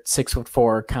your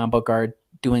 6'4" combo guard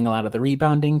doing a lot of the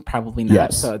rebounding? Probably not.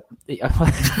 Yes. So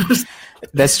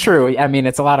that's true. I mean,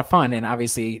 it's a lot of fun, and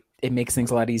obviously it makes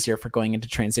things a lot easier for going into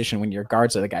transition when your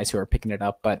guards are the guys who are picking it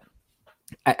up. But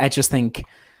I just think,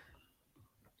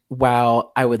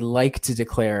 while I would like to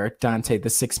declare Donte the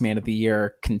sixth man of the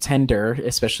year contender,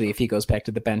 especially if he goes back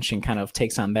to the bench and kind of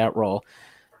takes on that role,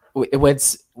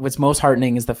 what's most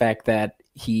heartening is the fact that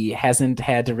he hasn't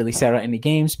had to really sit out any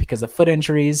games because of foot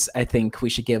injuries. I think we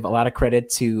should give a lot of credit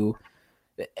to,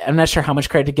 I'm not sure how much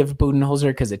credit to give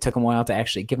Budenholzer because it took him a while to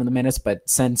actually give him the minutes, but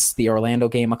since the Orlando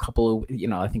game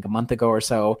I think a month ago or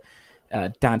so,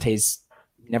 Dante's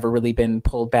never really been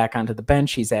pulled back onto the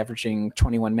bench. He's averaging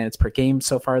 21 minutes per game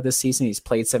so far this season. He's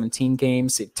played 17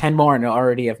 games, 10 more, and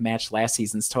already have matched last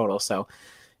season's total. So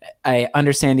I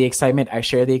understand the excitement. I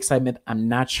share the excitement. I'm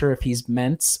not sure if he's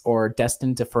meant or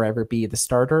destined to forever be the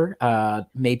starter.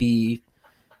 Maybe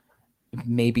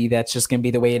that's just going to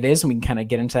be the way it is. And we can kind of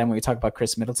get into that when we talk about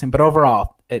Chris Middleton. But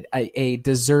overall, a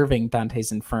deserving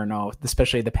Dante's Inferno,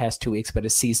 especially the past 2 weeks, but a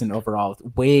season overall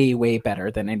way, way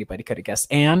better than anybody could have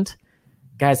guessed. And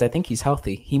guys, I think he's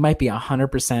healthy. He might be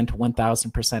 100%,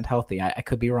 1,000% healthy. I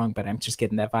could be wrong, but I'm just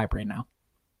getting that vibe right now.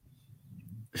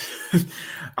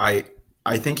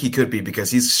 I think he could be,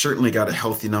 because he's certainly got a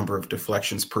healthy number of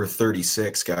deflections per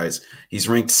 36, guys. He's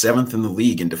ranked 7th in the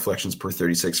league in deflections per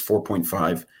 36,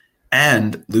 4.5,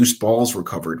 and loose balls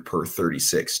recovered per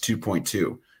 36,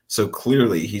 2.2. So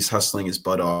clearly he's hustling his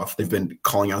butt off. They've been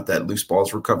calling out that loose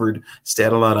balls recovered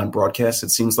stat a lot on broadcast, it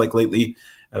seems like, lately.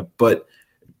 But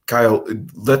Kyle,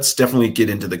 let's definitely get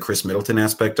into the Chris Middleton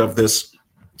aspect of this.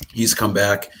 He's come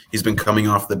back. He's been coming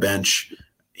off the bench.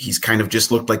 He's kind of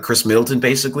just looked like Chris Middleton,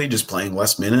 basically, just playing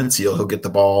less minutes. He'll get the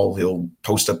ball. He'll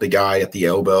post up the guy at the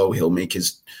elbow. He'll make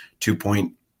his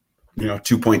two-point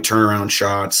turnaround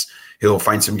shots. he'll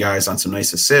find some guys on some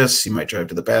nice assists. He might drive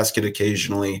to the basket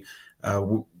occasionally.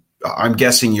 I'm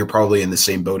guessing you're probably in the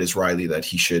same boat as Riley that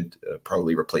he should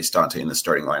probably replace Dante in the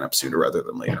starting lineup sooner rather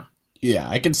than later. Yeah,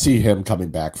 I can see him coming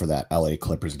back for that LA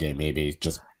Clippers game, maybe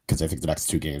just because I think the next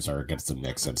 2 games are against the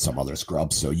Knicks and some other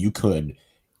scrubs. So you could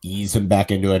ease him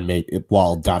back into it, and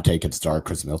while Dante can start,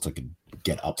 Chris Middleton can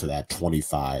get up to that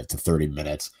 25 to 30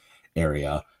 minutes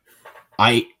area.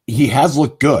 He has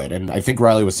looked good, and I think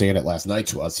Riley was saying it last night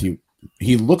to us.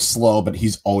 He looks slow, but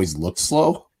he's always looked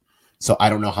slow. So I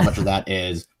don't know how much of that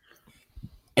is.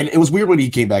 And it was weird when he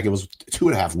came back. It was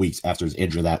 2.5 weeks after his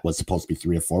injury. That was supposed to be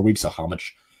 3 to 4 weeks. So how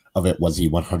much of it was he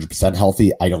 100%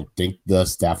 healthy? I don't think the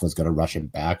staff was going to rush him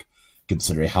back,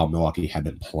 considering how Milwaukee had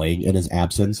been playing in his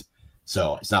absence.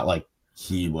 So it's not like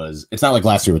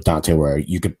last year with Dante where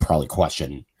you could probably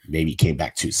question maybe he came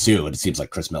back too soon. It seems like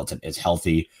Chris Middleton is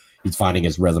healthy. He's finding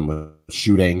his rhythm with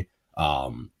shooting.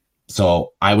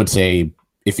 So I would say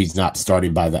if he's not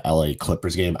starting by the LA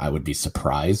Clippers game, I would be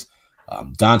surprised.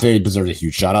 Dante deserves a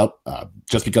huge shout out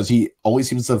just because he always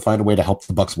seems to find a way to help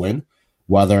the Bucks win,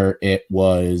 whether it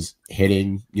was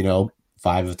hitting,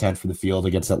 5 of 10 from the field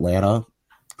against Atlanta,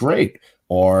 great,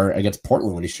 or against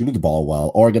Portland when he's shooting the ball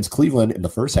well, or against Cleveland in the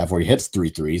first half where he hits 3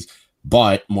 threes.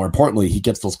 But more importantly, he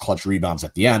gets those clutch rebounds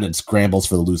at the end and scrambles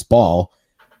for the loose ball.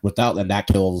 And that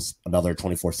kills another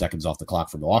 24 seconds off the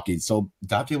clock for Milwaukee. So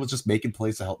Dante was just making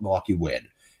plays to help Milwaukee win.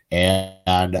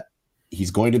 And he's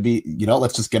going to be,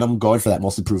 let's just get him going for that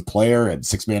most improved player and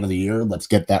 6th man of the year. Let's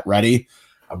get that ready.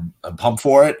 I'm pumped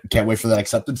for it. Can't wait for that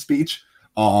acceptance speech.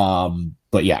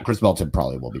 But yeah, Chris Middleton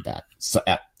probably will be back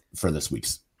for this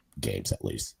week's games at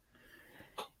least.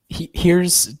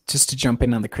 Here's, just to jump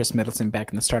in on the Chris Middleton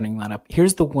back in the starting lineup,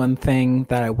 here's the one thing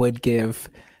that I would give.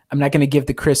 I'm not going to give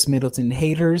the Chris Middleton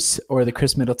haters or the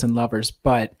Chris Middleton lovers,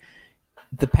 but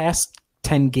the past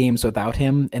 10 games without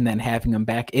him and then having him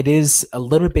back, it is a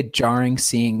little bit jarring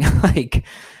seeing like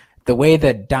the way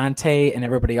that Dante and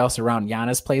everybody else around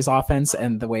Giannis plays offense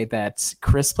and the way that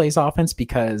Chris plays offense,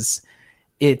 because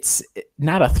it's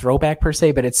not a throwback per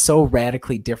se, but it's so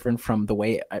radically different from the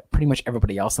way pretty much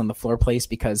everybody else on the floor plays,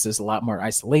 because there's a lot more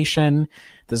isolation.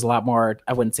 There's a lot more,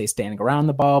 I wouldn't say standing around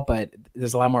the ball, but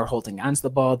there's a lot more holding onto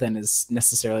the ball than is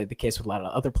necessarily the case with a lot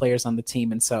of other players on the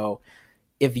team. And so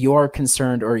if you're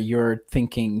concerned or you're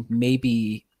thinking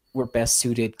maybe we're best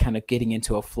suited kind of getting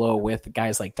into a flow with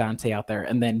guys like Dante out there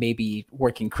and then maybe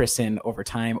working Chris in over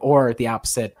time, or the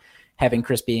opposite, having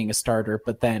Chris being a starter,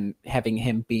 but then having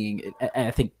him being, I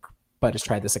think Bud has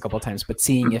tried this a couple of times, but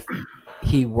seeing if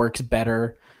he works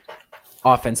better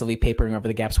offensively, papering over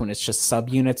the gaps when it's just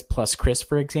subunits plus Chris,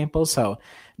 for example. So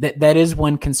that is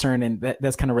one concern. And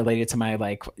that's kind of related to my,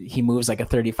 like, he moves like a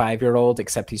 35-year-old,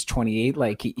 except he's 28.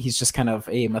 Like he's just kind of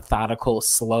a methodical,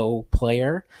 slow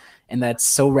player. And that's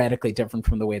so radically different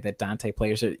from the way that Dante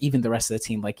plays, or even the rest of the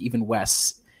team, like even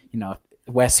Wes,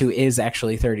 Wes, who is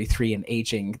actually 33 and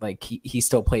aging, like he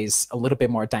still plays a little bit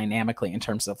more dynamically in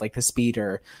terms of like the speed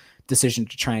or decision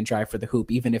to try and drive for the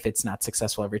hoop, even if it's not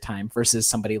successful every time, versus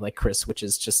somebody like Chris, which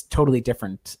is just totally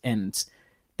different. And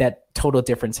that total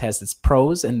difference has its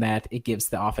pros in that it gives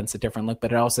the offense a different look,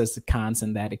 but it also has the cons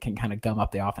in that it can kind of gum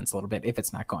up the offense a little bit if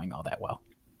it's not going all that well.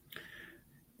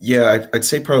 Yeah, I'd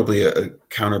say probably a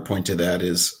counterpoint to that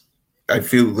is I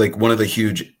feel like one of the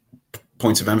huge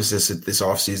points of emphasis at this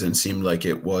offseason seemed like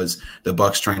it was the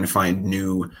Bucks trying to find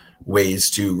new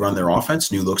ways to run their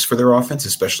offense, new looks for their offense,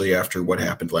 especially after what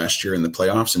happened last year in the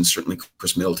playoffs. And certainly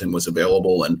Chris Middleton was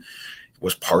available and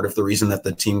was part of the reason that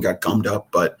the team got gummed up.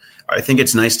 But I think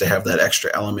it's nice to have that extra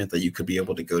element that you could be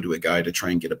able to go to a guy to try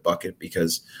and get a bucket,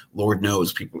 because Lord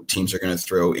knows teams are going to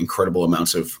throw incredible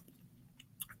amounts of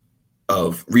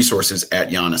resources at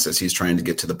Giannis as he's trying to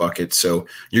get to the bucket. So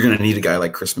you're going to need a guy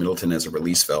like Chris Middleton as a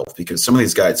release valve, because some of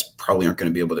these guys probably aren't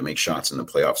going to be able to make shots in the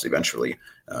playoffs eventually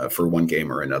for one game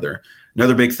or another.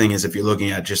 Another big thing is if you're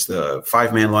looking at just the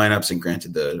 5-man lineups, and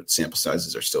granted the sample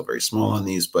sizes are still very small on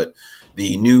these, but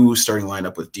the new starting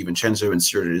lineup with DiVincenzo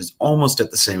inserted is almost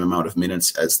at the same amount of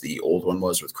minutes as the old one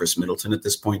was with Chris Middleton at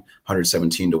this point,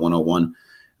 117 to 101.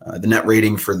 The net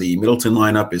rating for the Middleton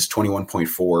lineup is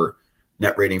 21.4.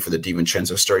 Net rating for the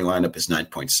DiVincenzo starting lineup is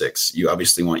 9.6. You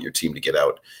obviously want your team to get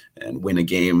out and win a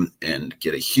game and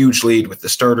get a huge lead with the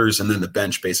starters, and then the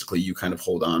bench, basically you kind of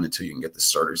hold on until you can get the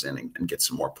starters in and get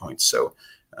some more points. So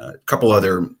a couple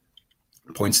other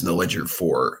points in the ledger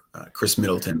for Chris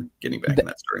Middleton getting back in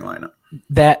that starting lineup.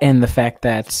 That, and the fact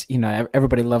that,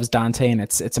 everybody loves Dante, and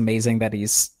it's amazing that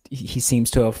he's he seems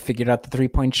to have figured out the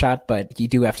 3-point shot, but you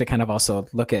do have to kind of also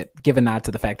give a nod to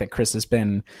the fact that Chris has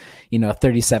been,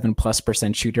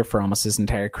 37+% shooter for almost his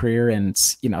entire career. And,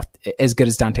 as good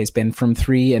as Dante's been from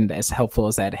 3 and as helpful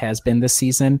as that has been this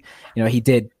season,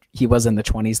 he was in the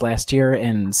 20s last year,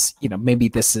 and, maybe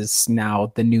this is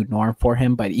now the new norm for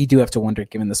him, but you do have to wonder,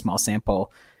 given the small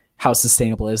sample, how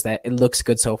sustainable is that? It looks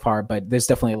good so far, but there's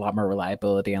definitely a lot more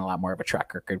reliability and a lot more of a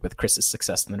track record with Chris's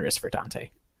success than there is for Dante.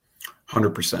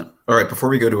 100%. All right, before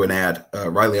we go to an ad,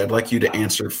 Riley, I'd like you to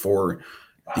answer for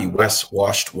the Wes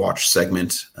Washed Watch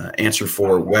segment, answer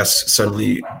for Wes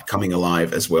suddenly coming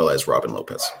alive, as well as Robin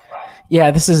Lopez.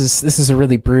 Yeah, this is a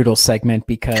really brutal segment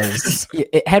because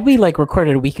had we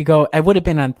recorded a week ago, I would have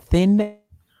been on thin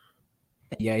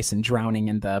ice and drowning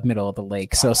in the middle of the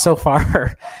lake. So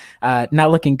far,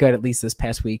 not looking good, at least this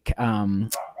past week.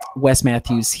 Wes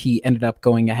Matthews, he ended up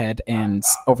going ahead and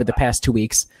over the past 2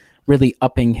 weeks, really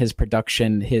upping his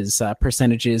production, his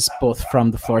percentages, both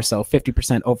from the floor. So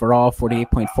 50% overall,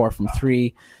 48.4 from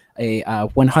 3, a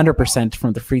 100%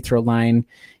 from the free throw line.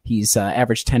 He's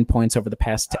averaged 10 points over the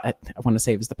past, I want to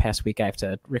say it was the past week. I have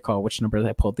to recall which numbers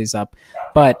I pulled these up.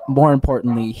 But more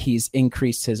importantly, he's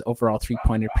increased his overall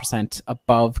 3-pointer percent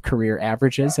above career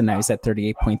averages. And now he's at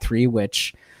 38.3,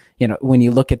 which, when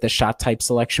you look at the shot type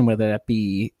selection, whether that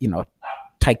be,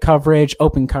 tight coverage,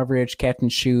 open coverage, catch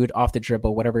and shoot, off the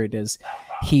dribble, whatever it is,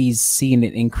 he's seen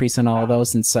an increase in all of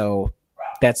those. And so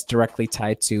that's directly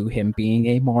tied to him being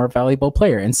a more valuable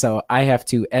player. And so I have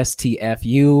to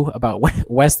STFU about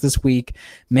Wes this week.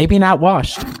 Maybe not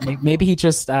washed. Maybe he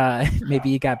just, maybe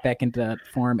he got back into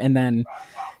form. And then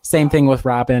same thing with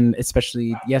Robin,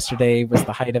 especially yesterday was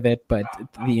the height of it, but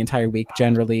the entire week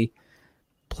generally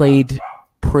played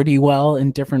pretty well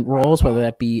in different roles, whether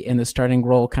that be in the starting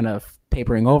role, kind of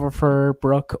papering over for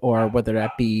Brooke, or whether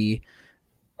that be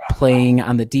playing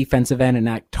on the defensive end and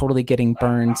not totally getting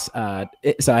burned.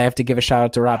 So I have to give a shout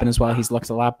out to Robin as well. He's looked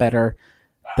a lot better.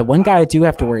 The one guy I do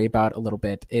have to worry about a little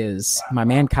bit is my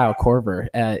man, Kyle Korver.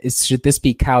 Should this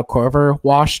be Kyle Korver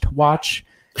washed watch?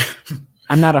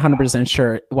 I'm not 100%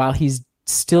 sure. While he's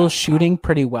still shooting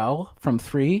pretty well from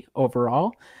 3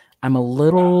 overall, I'm a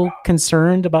little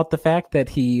concerned about the fact that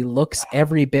he looks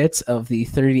every bit of the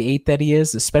 38 that he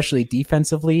is, especially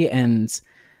defensively. And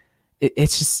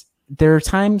it's just, there are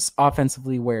times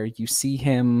offensively where you see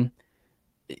him,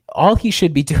 all he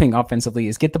should be doing offensively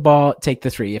is get the ball, take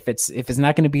the 3. If it's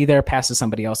not going to be there, pass to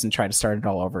somebody else and try to start it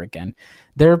all over again.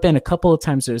 There have been a couple of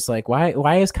times there's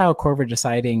why is Kyle Korver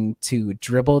deciding to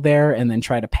dribble there and then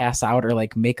try to pass out or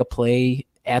make a play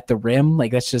at the rim?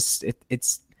 That's just,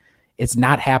 it's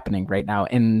not happening right now.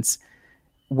 And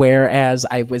whereas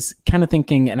I was kind of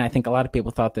thinking, and I think a lot of people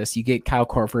thought this, you get Kyle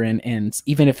Korver in, and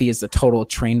even if he is a total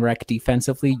train wreck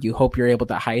defensively, you hope you're able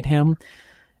to hide him.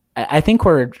 I think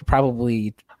we're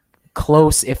probably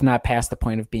close, if not past the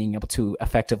point of being able to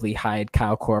effectively hide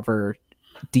Kyle Korver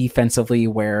defensively,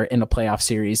 where in a playoff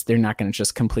series, they're not going to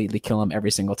just completely kill him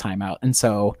every single time out. And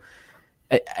so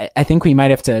I think we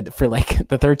might have to, for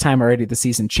the third time already this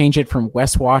season, change it from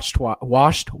Wes Washed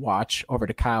Watch over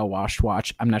to Kyle Washed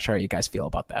Watch. I'm not sure how you guys feel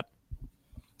about that.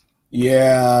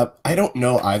 Yeah, I don't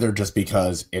know either, just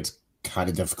because it's kind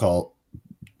of difficult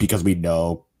because we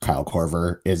know Kyle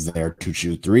Korver is there to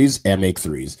shoot 3s and make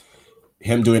 3s.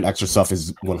 Him doing extra stuff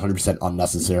is 100%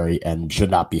 unnecessary and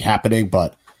should not be happening,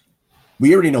 but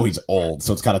we already know he's old,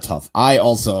 so it's kind of tough. I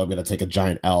also am going to take a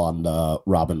giant L on the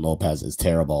Robin Lopez is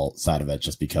terrible side of it,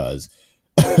 just because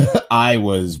I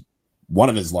was one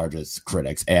of his largest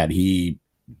critics, and he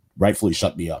rightfully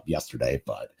shut me up yesterday.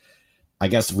 But I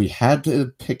guess if we had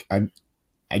to pick,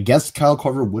 I guess Kyle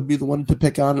Korver would be the one to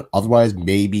pick on. Otherwise,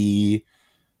 maybe,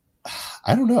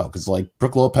 I don't know, because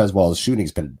Brook Lopez, while his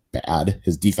shooting's been bad,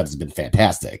 his defense has been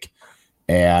fantastic.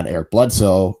 And Eric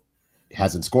Bledsoe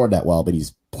hasn't scored that well, but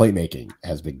he's playmaking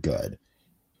has been good.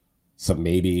 So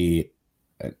maybe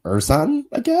Ersan,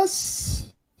 I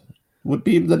guess, would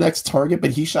be the next target,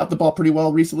 but he shot the ball pretty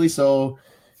well recently. So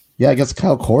yeah, I guess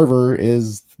Kyle Korver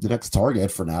is the next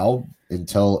target for now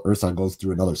until Ersan goes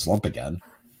through another slump again.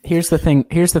 Here's the thing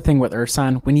with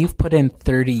Ersan. When you've put in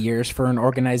 30 years for an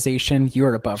organization,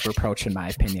 you're above reproach, in my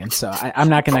opinion. So I'm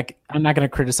not gonna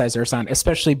criticize Ersan,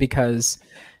 especially because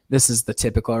this is the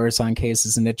typical Ersan case,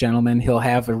 isn't it, gentlemen? He'll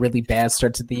have a really bad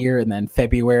start to the year, and then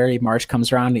March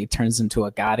comes around, and he turns into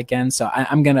a god again. So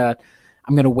I'm gonna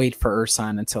wait for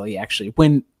Ersan until he actually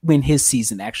when his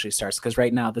season actually starts, because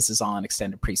right now this is all an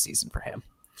extended preseason for him.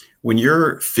 When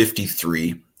you're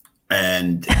 53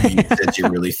 and you said you're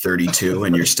really 32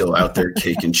 and you're still out there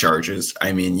taking charges,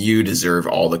 I mean, you deserve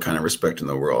all the kind of respect in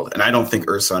the world. And I don't think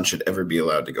Ersan should ever be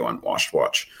allowed to go on Washed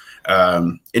Watch.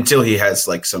 until he has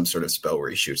like some sort of spell where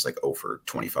he shoots like 0 for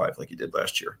 25 like he did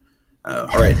last year. All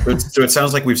right. So it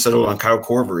sounds like we've settled on Kyle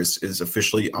Korver is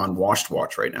officially on washed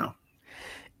watch right now.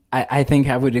 I think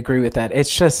I would agree with that.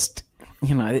 It's just,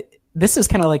 this is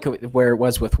kind of like where it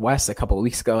was with Wes a couple of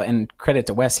weeks ago, and credit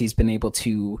to Wes, he's been able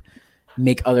to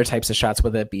make other types of shots,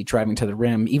 whether it be driving to the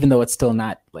rim, even though it's still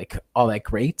not like all that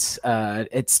great.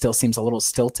 It still seems a little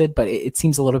stilted, but it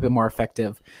seems a little bit more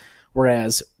effective.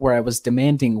 Whereas where I was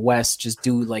demanding Wes just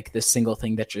do like this single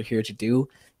thing that you're here to do,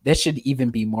 that should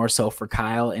even be more so for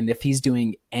Kyle. And if he's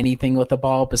doing anything with the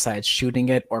ball besides shooting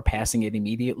it or passing it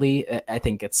immediately, I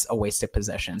think it's a wasted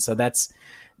possession. So that's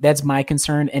my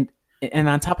concern. And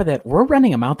on top of that, we're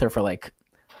running him out there for like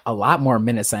a lot more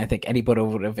minutes than I think anybody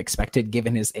would have expected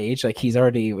given his age. Like he's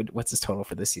already, what's his total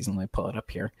for this season? Let me pull it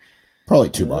up here. Probably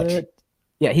too much.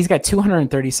 Yeah, he's got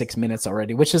 236 minutes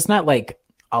already, which is not like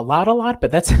a lot,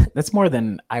 but that's more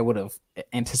than I would have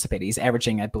anticipated. He's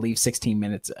averaging, I believe, 16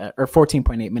 minutes or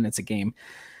 14.8 minutes a game.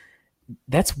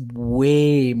 That's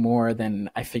way more than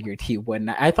I figured he would.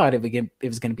 And I thought it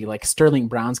was going to be like Sterling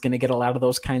Brown's going to get a lot of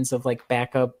those kinds of like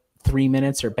backup 3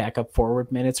 minutes or backup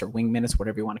forward minutes or wing minutes,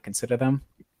 whatever you want to consider them.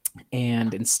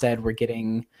 And instead we're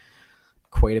getting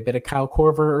quite a bit of Kyle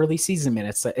Korver early season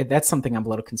minutes. That's something I'm a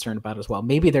little concerned about as well.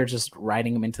 Maybe they're just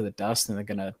riding him into the dust and they're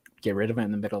going to get rid of him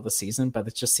in the middle of the season, but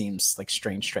it just seems like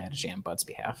strange strategy on Bud's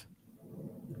behalf.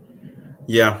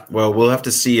 Yeah, well, we'll have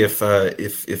to see if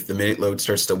the minute load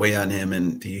starts to weigh on him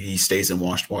and he stays in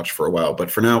washed watch for a while.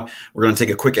 But for now, we're going to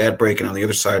take a quick ad break, and on the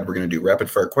other side, we're going to do rapid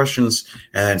fire questions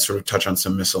and sort of touch on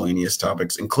some miscellaneous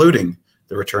topics, including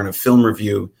the return of film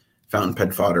review, fountain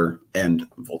pen fodder, and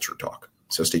vulture talk.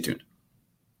 So stay tuned.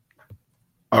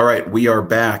 All right, we are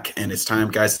back, and it's time,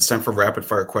 guys. It's time for rapid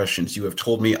fire questions. You have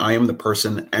told me I am the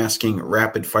person asking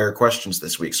rapid fire questions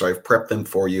this week, so I've prepped them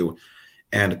for you.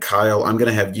 And Kyle, I'm going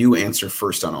to have you answer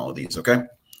first on all of these, okay?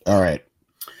 All right.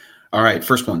 All right,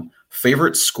 first one.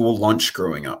 Favorite school lunch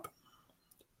growing up?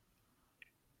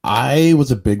 I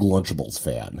was a big Lunchables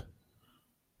fan.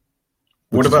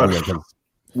 What about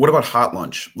hot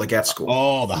lunch, like at school?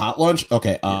 Oh, the hot lunch?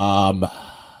 Okay.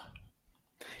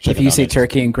 If you say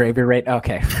turkey and gravy, right?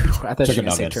 Okay. I thought you were going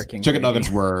to say turkey and chicken gravy. nuggets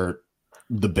were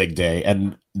the big day.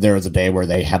 And there was a day where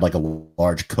they had like a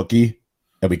large cookie,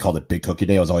 and we called it Big Cookie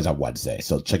Day. It was always on Wednesday.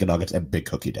 So chicken nuggets and Big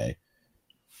Cookie Day.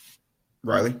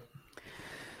 Riley?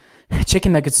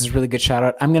 Chicken nuggets is a really good shout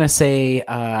out. I'm going to say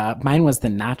mine was the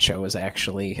nachos,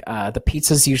 actually. The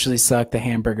pizzas usually suck. The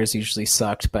hamburgers usually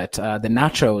sucked. But the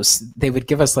nachos, they would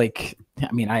give us like,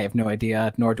 I mean, I have no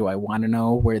idea, nor do I want to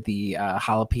know where the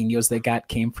jalapenos they got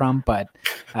came from. But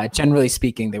generally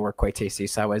speaking, they were quite tasty.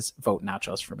 So I always vote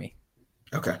nachos for me.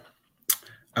 Okay.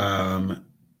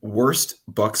 Worst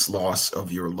Bucks loss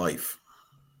of your life?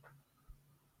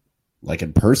 Like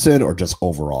in person or just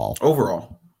overall?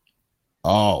 Overall.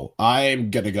 Oh,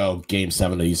 I'm going to go Game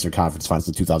 7 of the Eastern Conference Finals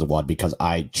in 2001 because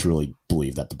I truly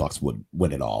believe that the Bucks would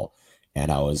win it all.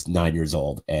 And I was 9 years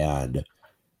old, and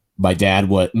my dad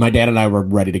and I were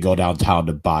ready to go downtown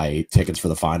to buy tickets for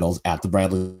the finals at the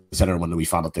Bradley Center. When we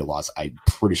found out they lost, I'm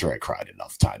pretty sure I cried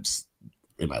enough times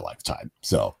in my lifetime.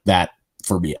 So that,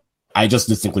 for me, I just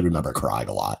distinctly remember crying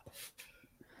a lot.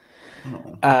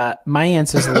 My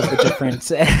answer is a little bit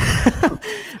different.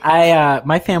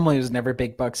 My family was never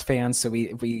big Bucks fans, so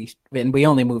we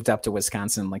only moved up to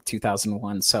Wisconsin in like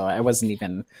 2001. So I wasn't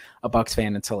even a Bucks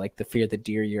fan until like the Fear the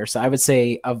Deer year. So I would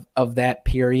say of that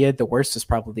period, the worst is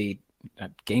probably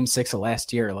Game 6 of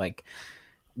last year. Like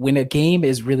when a game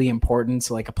is really important,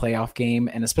 so like a playoff game,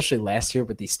 and especially last year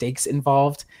with the stakes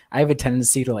involved, I have a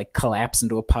tendency to like collapse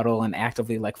into a puddle and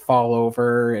actively like fall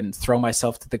over and throw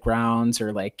myself to the ground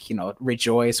or like,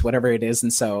 rejoice, whatever it is.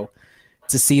 And so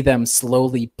to see them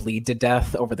slowly bleed to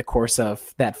death over the course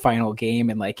of that final game,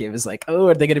 and like it was like, oh,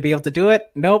 are they going to be able to do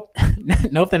it? Nope.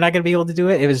 Nope, they're not going to be able to do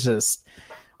it. It was just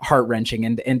heart-wrenching,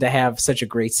 and to have such a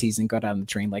great season go down the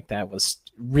drain like that was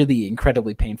really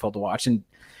incredibly painful to watch, and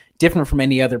different from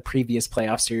any other previous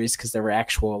playoff series because there were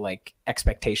actual like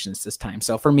expectations this time.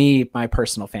 So for me, my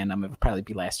personal fandom, it would probably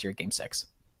be last year, Game 6.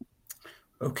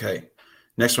 Okay.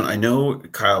 Next one. I know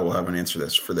Kyle will have an answer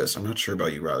for this. I'm not sure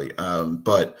about you, Riley.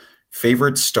 But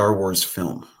favorite Star Wars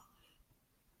film?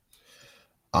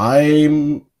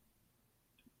 I'd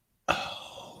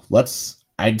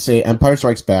say Empire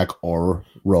Strikes Back or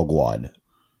Rogue One.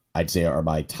 I'd say are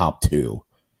my top two.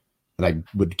 And I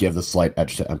would give the slight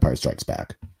edge to Empire Strikes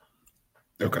Back.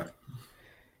 Okay.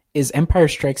 Is Empire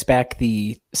Strikes Back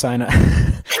the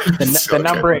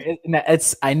number?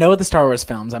 It's I know the Star Wars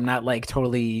films. I'm not like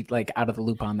totally like out of the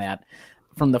loop on that.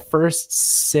 From the first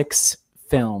 6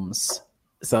 films,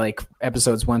 So like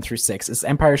episodes 1 through 6. Is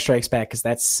Empire Strikes Back, is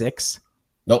that 6?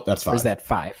 Nope, that's Or fine. is that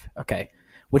 5? Okay.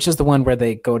 Which is the one where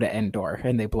they go to Endor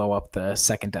and they blow up the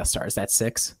second Death Star? Is that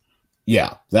 6?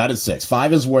 Yeah, that is 6.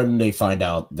 5 is when they find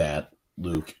out that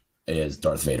Luke is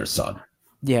Darth Vader's son.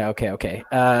 Yeah, okay.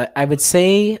 I would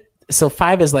say, so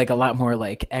 5 is like a lot more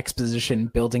like exposition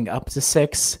building up to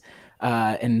 6.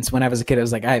 And when I was a kid, I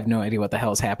was like, I have no idea what the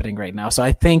hell is happening right now. So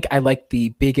I think I like the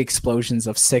big explosions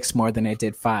of 6 more than I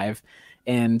did 5.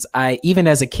 And even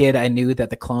as a kid, I knew that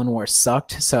the Clone Wars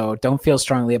sucked. So don't feel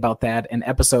strongly about that. And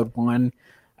episode 1,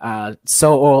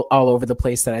 so all over the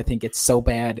place that I think it's so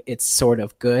bad, it's sort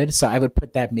of good. So I would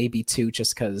put that maybe 2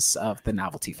 just because of the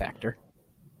novelty factor.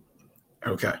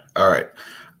 Okay. All right.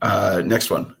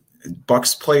 Next one.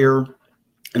 Bucks player.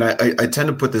 And I tend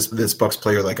to put this Bucks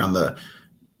player like on the,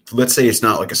 let's say it's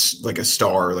not like a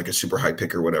star, like a super high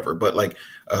pick or whatever, but like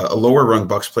a lower rung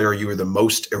Bucks player you were the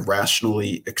most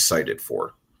irrationally excited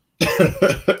for.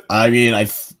 I mean,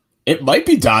 it might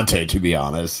be Dante, to be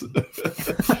honest.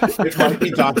 It might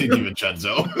be Dante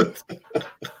DiVincenzo.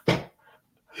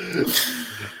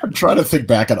 I'm trying to think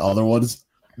back on other ones.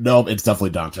 No, it's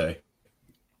definitely Dante.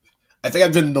 I think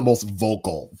I've been the most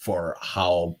vocal for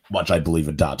how much I believe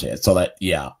in Dante. So that,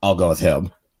 yeah, I'll go with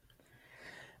him.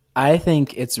 I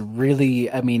think it's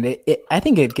really, I mean, I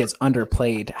think it gets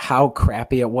underplayed how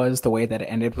crappy it was the way that it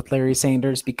ended with Larry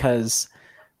Sanders, because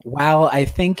while I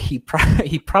think he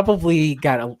probably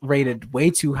got rated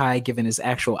way too high given his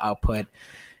actual output,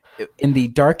 in the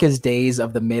darkest days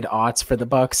of the mid-aughts for the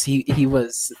Bucks, he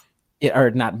was, or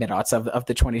not mid-aughts, of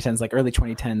the 2010s, like early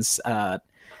 2010s,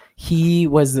 he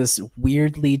was this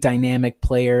weirdly dynamic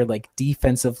player, like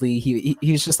defensively. He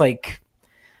was just like,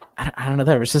 I don't know.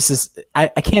 There was just this. I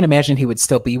can't imagine he would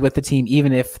still be with the team,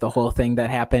 even if the whole thing that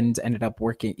happened ended up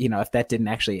working. You know, if that didn't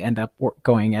actually end up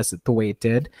going as the way it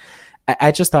did.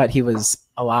 I just thought he was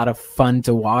a lot of fun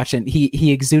to watch, and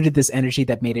he exuded this energy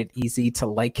that made it easy to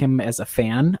like him as a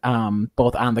fan,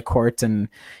 both on the court and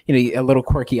a little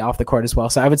quirky off the court as well.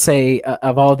 So I would say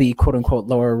of all the quote unquote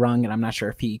lower rung, and I'm not sure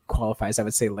if he qualifies, I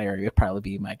would say Larry would probably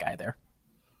be my guy there.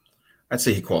 I'd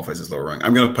say he qualifies as lower rung.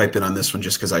 I'm going to pipe in on this one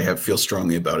just because I feel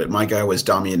strongly about it. My guy was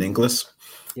Damian Inglis.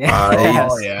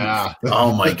 Yeah.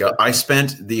 Oh my God. I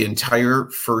spent the entire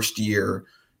first year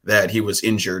that he was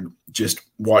injured just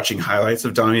watching highlights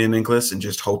of Damian Inglis and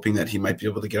just hoping that he might be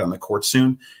able to get on the court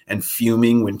soon, and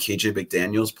fuming when KJ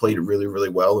McDaniels played really, really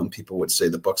well. And people would say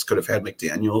the Bucks could have had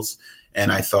McDaniels.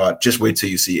 And I thought, just wait till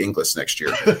you see Inglis next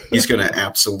year. He's going to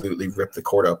absolutely rip the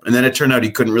court up. And then it turned out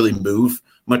he couldn't really move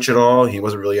much at all. He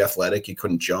wasn't really athletic. He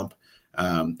couldn't jump,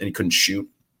 and he couldn't shoot.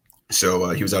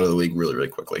 So he was out of the league really, really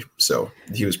quickly. So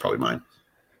he was probably mine.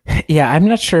 Yeah, I'm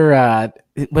not sure.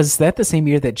 Was that the same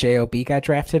year that J.O.B. got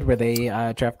drafted? Were they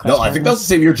draft class? No, I think that was the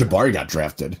same year Jabari got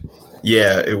drafted.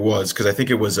 Yeah, it was, because I think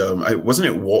it was. Wasn't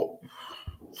it Walt?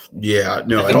 Yeah,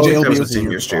 no, I don't think that was the same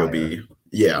year as J.O.B.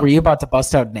 Yeah. Were you about to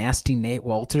bust out nasty Nate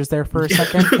Walters there for a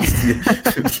second?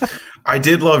 I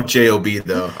did love J.O.B.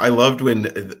 though. I loved when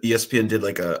ESPN did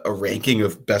like a ranking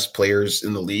of best players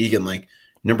in the league, and like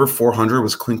number 400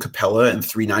 was Clint Capella and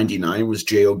 399 was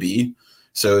J.O.B.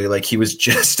 So like he was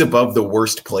just above the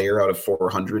worst player out of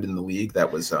 400 in the league.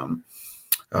 That was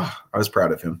I was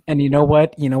proud of him. And you know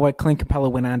what? Clint Capella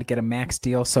went on to get a max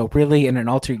deal. So really, in an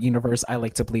alternate universe, I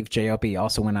like to believe J.O.B.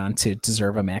 also went on to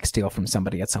deserve a max deal from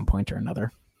somebody at some point or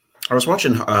another. I was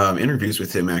watching interviews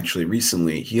with him actually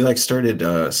recently. He like started he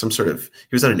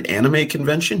was at an anime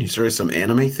convention. He started some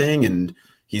anime thing, and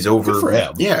he's over. Good for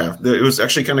him. Yeah, it was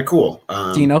actually kind of cool.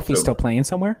 Do you know if he's still playing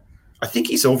somewhere? I think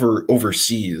he's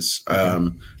overseas.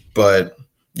 But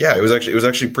yeah, it was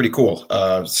actually pretty cool.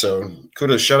 So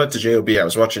kudos, shout out to J.O.B. I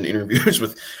was watching interviews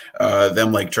with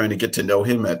them, like trying to get to know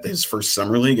him at his first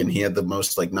summer league, and he had the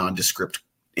most like nondescript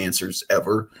answers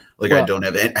ever. Like I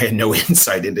had no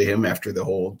insight into him after the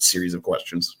whole series of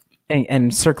questions.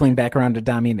 And circling back around to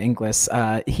Damian Inglis,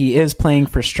 he is playing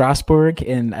for Strasbourg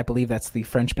in, I believe that's the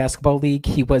French basketball league.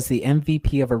 He was the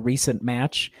MVP of a recent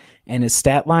match, and his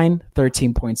stat line,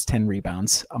 13 points, 10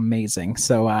 rebounds. Amazing.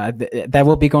 So that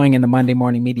will be going in the Monday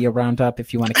morning media roundup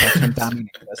if you want to catch some Damian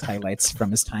Inglis highlights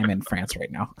from his time in France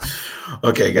right now.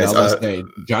 Okay, guys.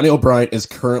 Johnny O'Brien is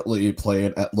currently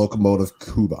playing at Lokomotiv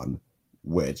Kuban,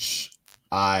 which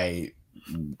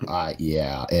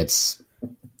it's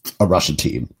a Russian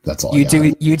team. That's all. You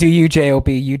do you,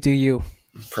 J.O.B. You do you.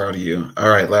 Proud of you. All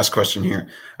right, last question here.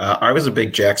 I was a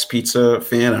big Jack's Pizza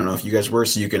fan. I don't know if you guys were,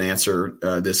 so you can answer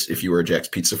this if you were a Jack's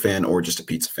Pizza fan or just a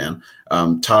pizza fan.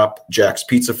 Top Jack's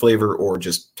Pizza flavor or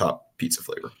just top pizza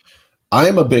flavor? I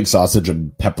am a big sausage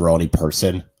and pepperoni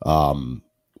person,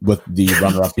 with the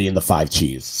runner-up being the 5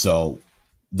 cheese. So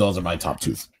those are my top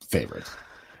two favorites.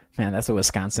 Man, that's a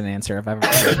Wisconsin answer if I've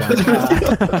ever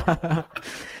heard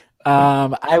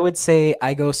one. I would say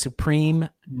I go Supreme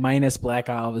minus Black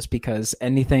Olives because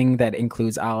anything that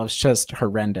includes olives just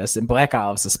horrendous, and Black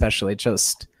Olives especially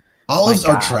just olives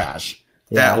are trash.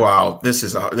 Yeah. Wow, this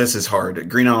is hard.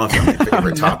 Green olives are my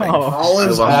favorite topping.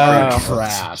 Olives are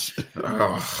trash.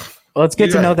 Well, it's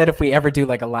good to know that if we ever do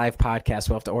like a live podcast,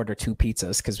 we'll have to order 2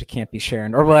 pizzas because we can't be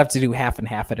sharing, or we'll have to do half and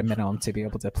half at a minimum to be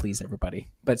able to please everybody.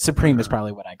 But Supreme is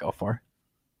probably what I go for.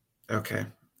 Okay.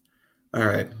 All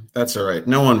right. That's all right.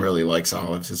 No one really likes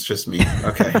olives. It's just me.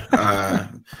 Okay. All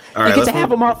right. You get to have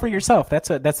them all for yourself. That's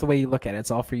the way you look at it.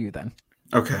 It's all for you then.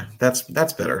 Okay, that's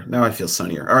better. Now I feel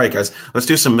sunnier. All right, guys, let's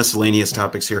do some miscellaneous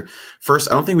topics here. First,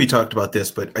 I don't think we talked about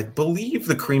this, but I believe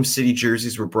the Cream City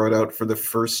jerseys were brought out for the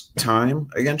first time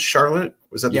against Charlotte.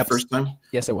 Was that the first time?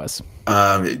 Yes, it was.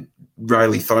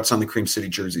 Riley, thoughts on the Cream City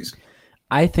jerseys?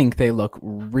 I think they look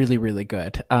really, really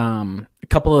good. A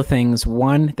couple of things.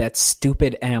 One, that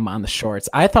stupid M on the shorts.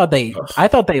 I thought they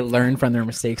learned from their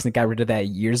mistakes and got rid of that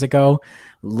years ago.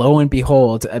 Lo and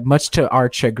behold, much to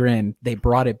our chagrin, they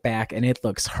brought it back and it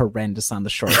looks horrendous on the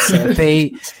shorts. So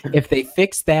if they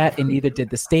fixed that and either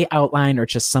did the state outline or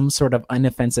just some sort of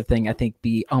unoffensive thing, I think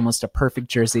be almost a perfect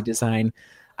jersey design.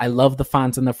 I love the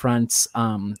fonts on the fronts.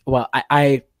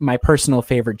 I my personal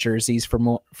favorite jerseys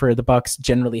for the Bucks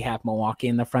generally have Milwaukee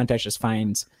in the front. I just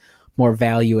find more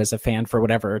value as a fan for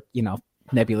whatever,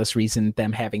 nebulous reason,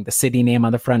 them having the city name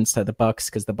on the front instead of the Bucks,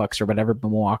 because the Bucks or whatever, but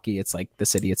Milwaukee, it's like the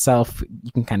city itself.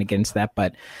 You can kind of get into that,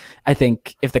 but I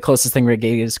think if the closest thing we're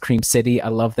getting is Cream City, I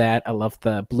love that. I love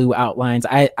the blue outlines.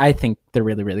 I think they're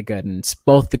really, really good, and it's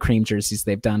both the cream jerseys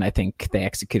they've done, I think they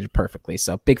executed perfectly.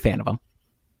 So big fan of them.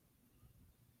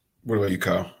 What about you,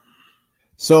 Kyle?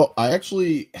 So I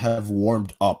actually have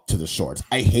warmed up to the shorts.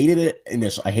 I hated it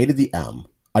initially. I hated the M.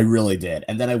 I really did.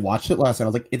 And then I watched it last night. I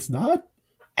was like, it's not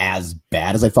as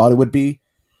bad as I thought it would be.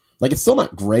 Like, it's still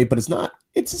not great, but it's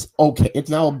just okay. It's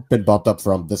now been bumped up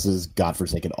from this is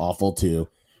godforsaken awful to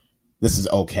this is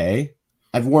okay.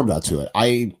 I've warmed up to it.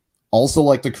 I also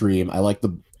like the cream. I like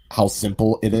how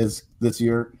simple it is this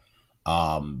year.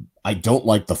 I don't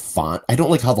like the font. I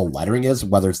don't like how the lettering is,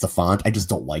 whether it's the font. I just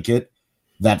don't like it.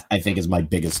 That, I think, is my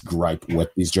biggest gripe with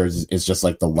these jerseys. It's just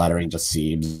like the lettering just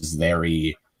seems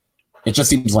it just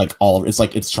seems like it's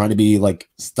like it's trying to be like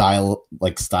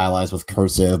stylized with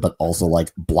cursive, but also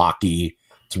like blocky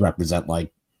to represent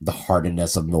like the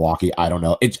hardness of Milwaukee. I don't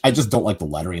know. I just don't like the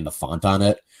lettering and the font on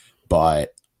it.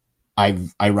 But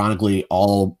ironically,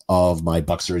 all of my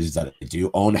Bucks jerseys that I do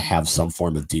own have some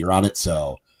form of deer on it.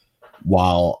 So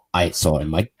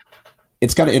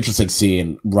it's kind of interesting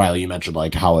seeing, Riley, you mentioned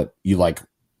like how you like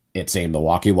it saying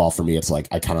Milwaukee. Well, for me, it's like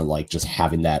I kind of like just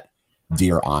having that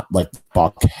deer on, like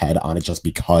buck head on it, just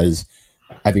because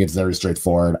I think it's very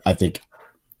straightforward. I think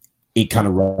it kind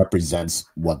of represents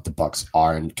what the Bucks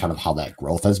are and kind of how that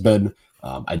growth has been.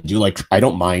 I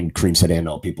don't mind Cream City. I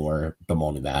know people are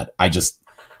bemoaning that. I just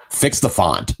fix the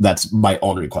font. That's my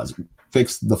own request.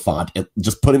 Fix the font.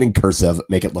 Just put it in cursive,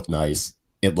 make it look nice.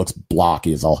 It looks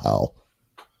blocky as all hell.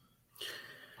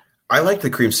 I like the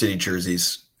Cream City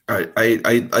jerseys.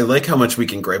 I like how much we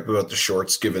can gripe about the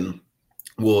shorts, given,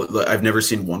 I've never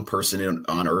seen one person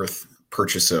on earth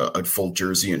purchase a full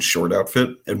jersey and short outfit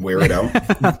and wear it out.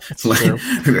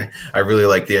 I really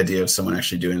like the idea of someone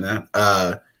actually doing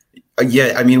that.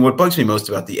 Yeah, I mean, what bugs me most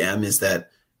about the M is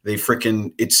that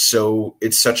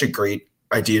it's such a great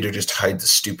idea to just hide the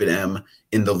stupid M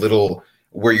in the little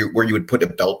where you would put a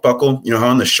belt buckle. You know how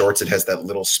on the shorts it has that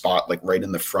little spot like right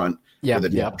in the front. Yeah.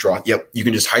 Yep. You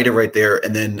can just hide it right there.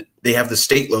 And then they have the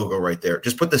state logo right there.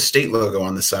 Just put the state logo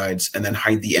on the sides and then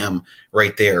hide the M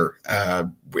right there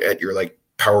at your like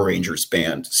Power Rangers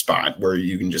band spot where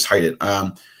you can just hide it.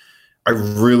 I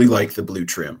really like the blue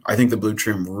trim. I think the blue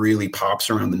trim really pops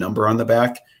around the number on the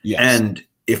back. Yes. And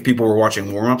if people were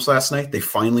watching warm-ups last night, they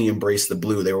finally embraced the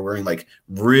blue. They were wearing like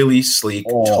really sleek,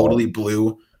 totally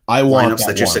blue lineups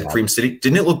that just said Cream City.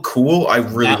 Didn't it look cool? I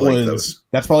really like those.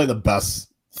 That's probably the best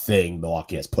thing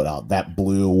Milwaukee has put out, that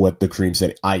blue with the Cream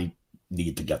City. I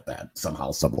need to get that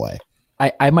somehow, some way.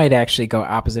 I might actually go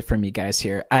opposite from you guys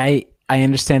here. I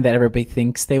understand that everybody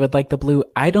thinks they would like the blue.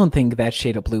 I don't think that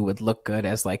shade of blue would look good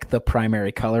as like the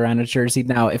primary color on a jersey.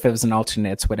 Now, if it was an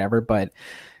alternate, it's whatever, but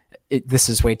this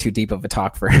is way too deep of a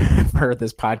talk for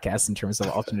this podcast in terms of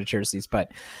alternate jerseys.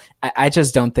 But I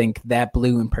just don't think that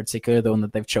blue in particular, the one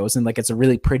that they've chosen, like it's a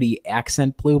really pretty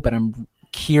accent blue, but I'm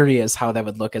curious how that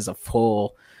would look as a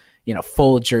full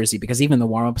jersey, because even the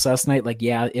warm-ups last night, like,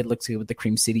 yeah, it looks good with the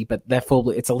Cream City, but that full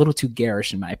blue, it's a little too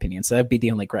garish in my opinion. So that'd be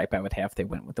the only gripe I would have if they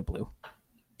went with the blue.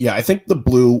 Yeah, I think the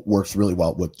blue works really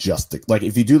well with just like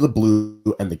if you do the blue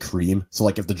and the cream. So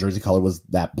like if the jersey color was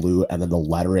that blue and then the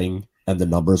lettering and the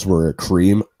numbers were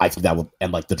cream, I think that would,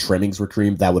 and like the trimmings were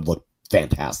cream, that would look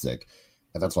fantastic.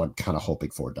 And that's what I'm kind of hoping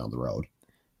for down the road.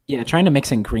 Yeah, trying to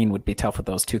mix in green would be tough with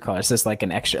those two colors. Just like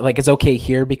an extra, like it's okay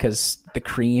here because the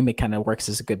cream, it kind of works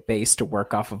as a good base to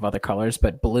work off of other colors,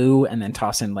 but blue and then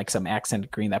toss in like some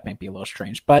accented green, that might be a little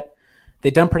strange. But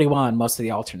they've done pretty well on most of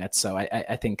the alternates, so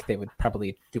I think they would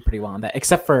probably do pretty well on that.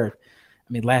 Except for,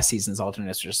 I mean, last season's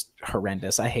alternates were just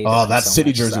horrendous. I hate. Oh, that so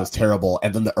city jersey was terrible,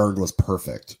 and then the earned was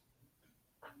perfect.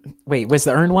 Wait, was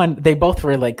the earned one? They both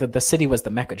were like the city was the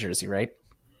Mecca jersey, right?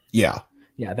 Yeah,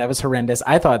 yeah, that was horrendous.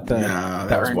 I thought that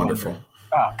was wonderful.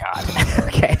 Oh God,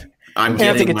 okay. I'm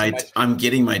getting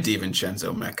my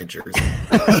DiVincenzo Mecca jersey.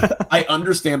 I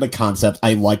understand the concept.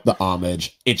 I like the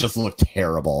homage. It just looked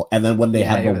terrible. And then when they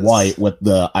had the white with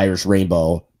the Irish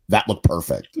rainbow, that looked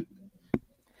perfect.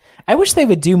 I wish they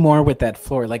would do more with that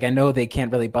floor. Like I know they can't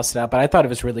really bust it out, but I thought it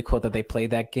was really cool that they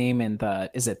played that game in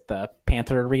is it the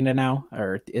Panther Arena now,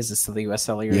 or is this the US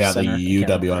Cellular Center? The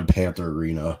UWM Panther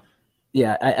Arena.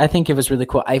 Yeah, I think it was really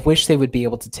cool. I wish they would be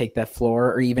able to take that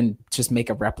floor or even just make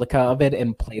a replica of it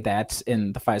and play that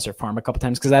in the Pfizer Farm a couple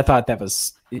times, because I thought it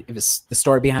was the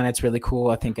story behind it's really cool.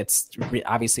 I think it's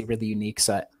obviously really unique.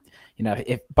 So,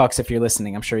 if you're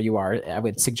listening, I'm sure you are. I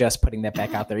would suggest putting that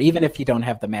back out there, even if you don't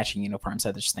have the matching uniforms.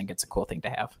 I just think it's a cool thing to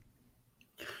have.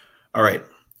 All right,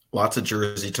 lots of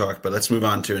jersey talk, but let's move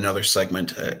on to another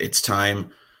segment. It's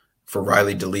time for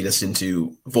Riley to lead us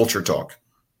into Vulture talk.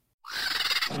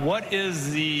 What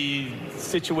is the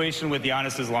situation with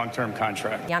Giannis's long-term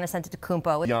contract? Giannis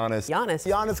Antetokounmpo.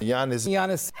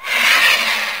 Giannis.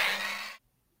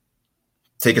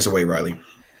 Take us away, Riley.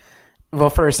 Well,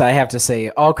 first I have to say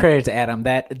all credit to Adam.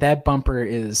 That bumper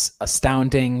is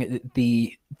astounding.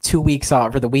 The 2 weeks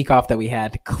off, or the week off that we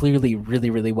had, clearly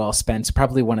really, really well spent.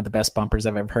 Probably one of the best bumpers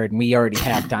I've ever heard. And we already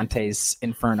have Dante's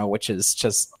Inferno, which is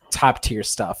just top tier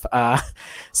stuff.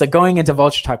 So going into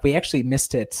Vulture Talk, we actually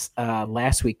missed it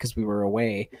last week because we were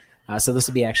away. So this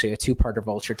will be actually a two-parter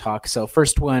Vulture Talk. So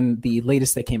first one, the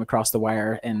latest that came across the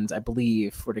wire, and I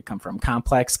believe where did it come from?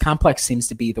 Complex. Complex seems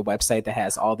to be the website that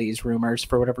has all these rumors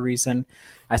for whatever reason.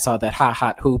 I saw that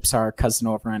Hot Hoops, our cousin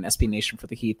over on SB Nation for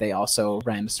the Heat, they also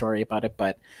ran a story about it.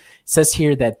 But it says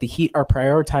here that the Heat are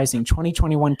prioritizing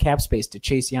 2021 cap space to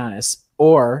chase Giannis,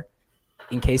 or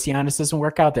in case Giannis doesn't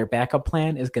work out, their backup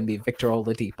plan is going to be Victor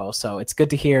Oladipo. So it's good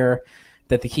to hear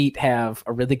that the Heat have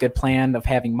a really good plan of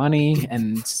having money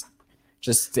and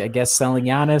just, I guess, selling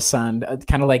Giannis on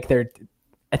kind of like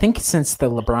I think since the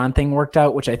LeBron thing worked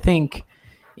out, which I think,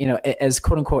 as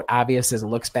quote unquote obvious as it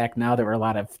looks back now, there were a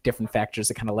lot of different factors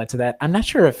that kind of led to that. I'm not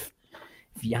sure if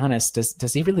Giannis,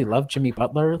 does he really love Jimmy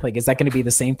Butler? Like, is that going to be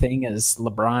the same thing as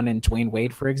LeBron and Dwayne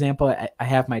Wade, for example? I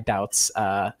have my doubts.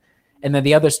 And then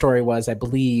the other story was, I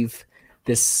believe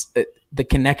the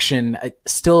connection,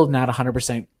 still not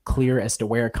 100% clear as to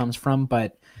where it comes from,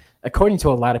 but according to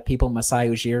a lot of people, Masai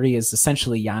Ujiri is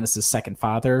essentially Giannis's second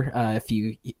father, if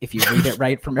you read it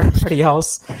right from everybody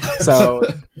else. So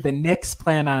the Knicks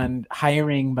plan on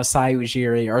hiring Masai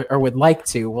Ujiri, or would like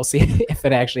to. We'll see if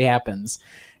it actually happens.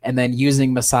 And then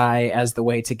using Masai as the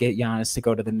way to get Giannis to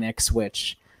go to the Knicks,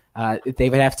 which they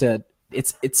would have to.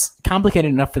 It's complicated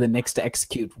enough for the Knicks to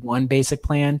execute one basic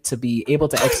plan. To be able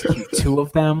to execute two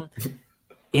of them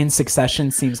in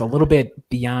succession seems a little bit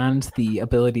beyond the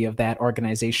ability of that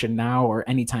organization now or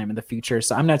anytime in the future.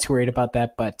 So I'm not too worried about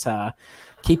that, but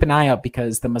keep an eye out,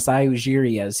 because the Masai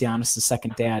Ujiri as Giannis'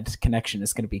 second dad connection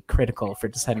is going to be critical for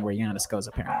deciding where Giannis goes,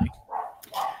 apparently.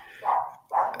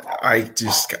 I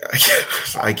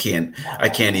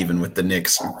can't even with the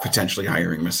Knicks potentially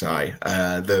hiring Masai.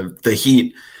 The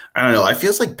Heat, I don't know. It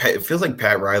feels like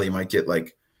Pat Riley might get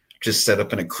just set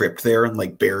up in a crypt there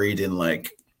and buried in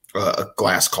a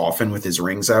glass coffin with his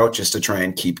rings out, just to try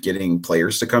and keep getting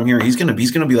players to come here. He's gonna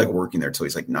be working there till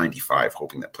he's 95,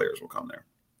 hoping that players will come there.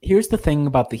 Here's the thing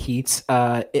about the Heat.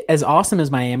 As awesome as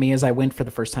Miami is, I went for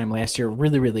the first time last year.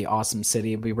 Really, really awesome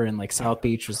city. We were in South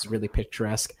Beach, was really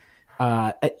picturesque.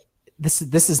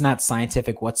 This is not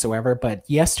scientific whatsoever, but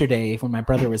yesterday when my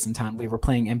brother was in town, we were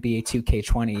playing NBA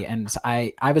 2K20, and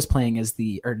I was playing as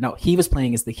he was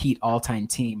playing as the Heat all-time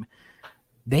team.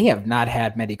 They have not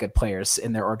had many good players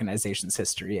in their organization's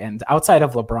history, and outside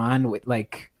of LeBron,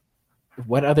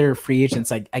 what other free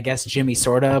agents? I guess Jimmy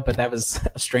sorta, but that was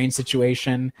a strange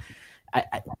situation.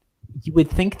 You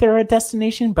would think they're a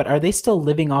destination, but are they still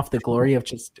living off the glory of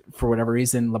just, for whatever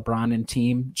reason, LeBron and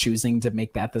team choosing to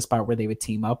make that the spot where they would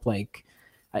team up? I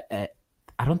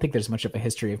don't think there's much of a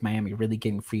history of Miami really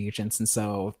getting free agents. And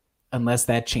so unless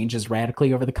that changes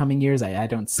radically over the coming years, I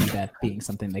don't see that being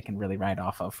something they can really ride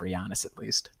off of for Giannis, at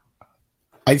least.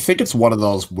 I think it's one of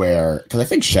those where, because I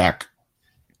think Shaq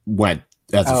went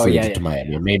as a free agent to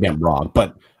Miami. Maybe I'm wrong,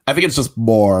 but I think it's just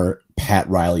more Pat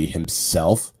Riley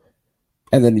himself.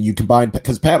 And then you combine,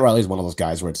 because Pat Riley is one of those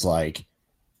guys where it's like,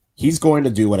 he's going to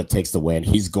do what it takes to win.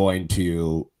 He's going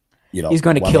to, he's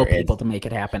going to kill people to make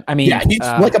it happen. I mean, yeah, he's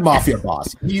like a mafia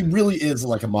boss. He really is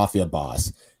like a mafia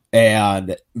boss.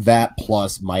 And that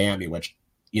plus Miami, which,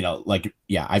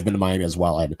 I've been to Miami as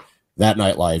well. And that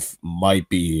nightlife might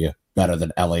be better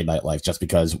than LA nightlife just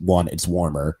because, one, it's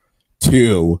warmer.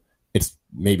 Two, it's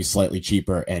maybe slightly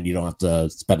cheaper and you don't have to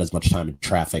spend as much time in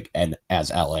traffic and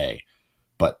as LA.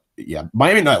 But yeah,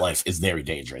 Miami nightlife is very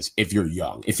dangerous if you're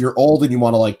young. If you're old and you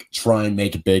want to try and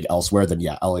make it big elsewhere, then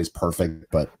yeah, LA is perfect.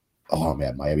 But oh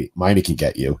man, Miami can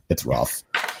get you. It's rough.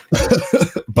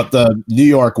 But the New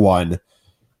York one,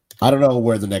 I don't know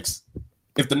where if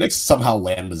the Knicks somehow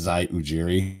land Masai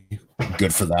Ujiri,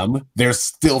 good for them. They'll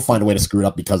still find a way to screw it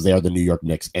up because they are the New York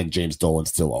Knicks and James Dolan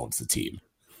still owns the team.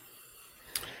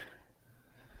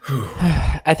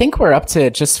 I think we're up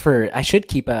to I should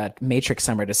keep a matrix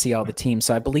somewhere to see all the teams.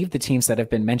 So I believe the teams that have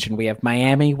been mentioned, we have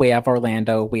Miami, we have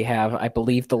Orlando, we have, I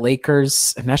believe, the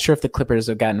Lakers. I'm not sure if the Clippers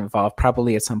have gotten involved,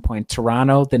 probably at some point.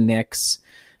 Toronto, the Knicks,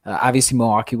 obviously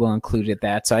Milwaukee will include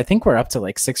that. So I think we're up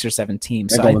to 6 or 7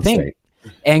 teams. And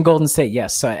Golden State,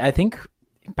 yes. So I think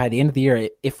by the end of the year,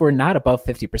 if we're not above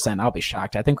 50%, I'll be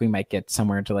shocked. I think we might get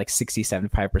somewhere into 60,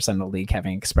 75% of the league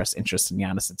having expressed interest in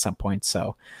Giannis at some point.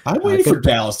 So I'm waiting for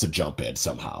Dallas to jump in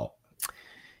somehow.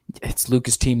 It's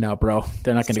Luka's team now, bro.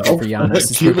 They're not going to go for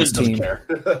Giannis. It's Luka's team.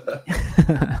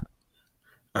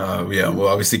 We'll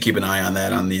obviously keep an eye on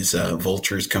that, on these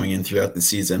vultures coming in throughout the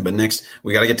season. But next,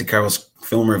 we got to get to Kyle's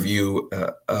film review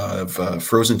of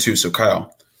Frozen 2. So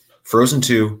Kyle, Frozen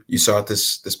 2, you saw it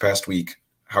this past week.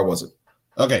 How was it?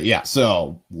 Okay, yeah.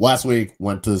 So last week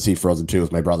went to see Frozen 2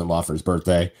 with my brother-in-law for his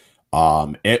birthday.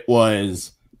 It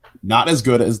was not as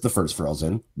good as the first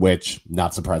Frozen, which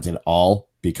not surprising at all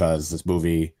because this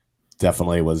movie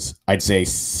definitely was, I'd say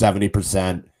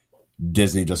 70%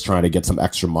 Disney just trying to get some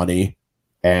extra money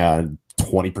and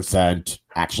 20%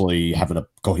 actually having a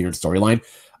coherent storyline.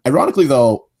 Ironically,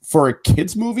 though, for a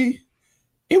kids movie,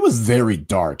 it was very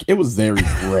dark. It was very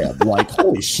grim.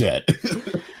 Holy shit.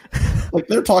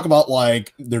 They're talking about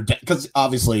they're dead because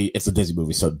obviously it's a Disney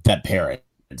movie, so dead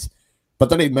parents. But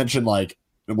then they mention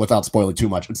without spoiling too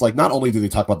much, it's not only do they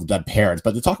talk about the dead parents,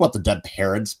 but they talk about the dead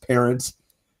parents' parents,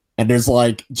 and there's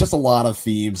just a lot of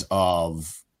themes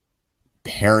of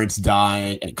parents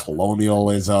dying and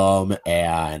colonialism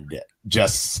and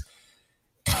just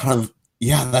kind of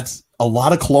that's a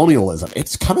lot of colonialism.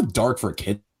 It's kind of dark for a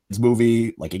kids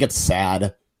movie. It gets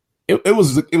sad. It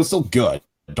was still good.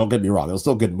 Don't get me wrong, it was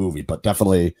still a good movie, but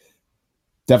definitely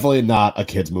not a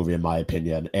kid's movie in my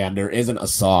opinion. And there isn't a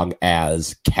song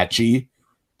as catchy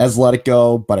as Let It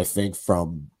Go, but I think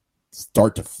from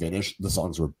start to finish, the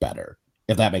songs were better,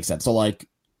 if that makes sense. So Let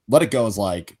It Go is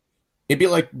it'd be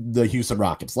like the Houston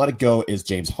Rockets. Let It Go is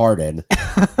James Harden,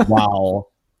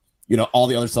 while all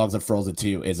the other songs in Frozen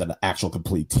 2 is an actual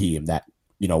complete team that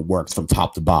works from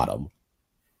top to bottom.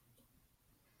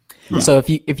 So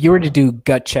if you were to do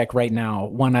gut check right now,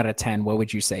 1 out of 10, what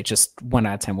would you say? Just 1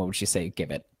 out of 10, what would you say?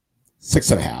 Give it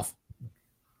 6.5.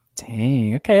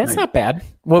 Dang. Okay, that's not bad.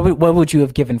 What would you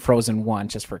have given Frozen 1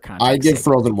 just for context? I give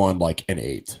Frozen 1 an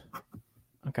 8.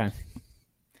 Okay.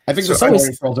 I think the story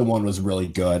in Frozen 1 was really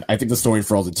good. I think the story in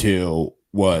Frozen 2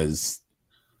 was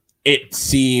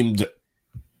okay.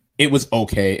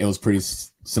 It was pretty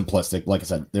simplistic. Like I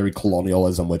said, very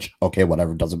colonialism, which okay,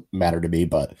 whatever, doesn't matter to me,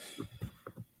 but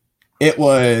it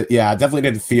was, I definitely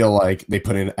didn't feel like they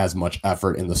put in as much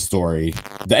effort in the story.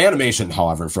 The animation,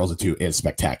 however, in Frozen 2 is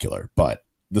spectacular, but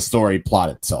the story plot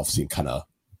itself seemed kind of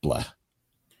blah.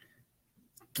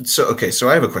 So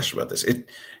I have a question about this.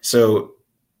 So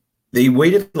they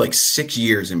waited 6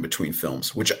 years in between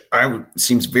films, which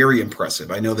seems very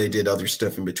impressive. I know they did other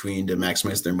stuff in between to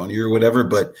maximize their money or whatever,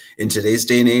 but in today's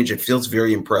day and age, it feels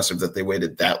very impressive that they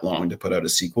waited that long to put out a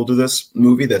sequel to this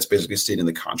movie that's basically stayed in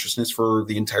the consciousness for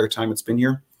the entire time it's been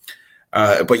here.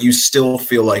 But you still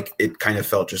feel like it kind of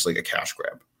felt just like a cash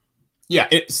grab. Yeah,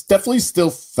 it definitely still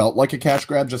felt like a cash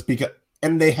grab just because,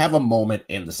 and they have a moment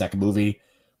in the second movie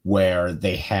where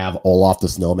they have Olaf the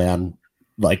Snowman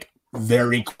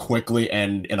very quickly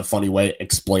and in a funny way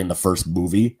explain the first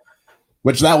movie,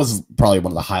 which that was probably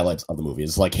one of the highlights of the movie,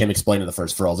 is him explaining the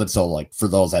first Frozen. So for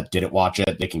those that didn't watch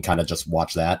it, they can kind of just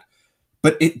watch that.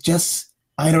 But it just,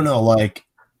 I don't know,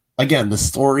 again, the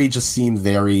story just seemed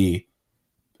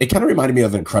it kind of reminded me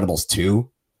of Incredibles 2,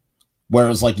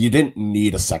 Whereas like you didn't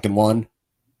need a second one.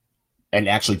 And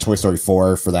actually Toy Story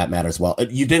 4 for that matter as well.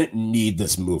 You didn't need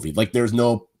this movie. Like there's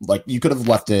no, like you could have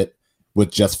left it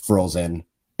with just Frozen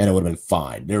and it would have been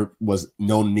fine. There was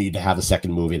no need to have a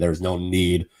second movie. There was no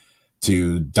need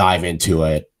to dive into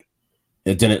it.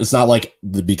 It's not like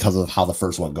because of how the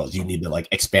first one goes, you need to like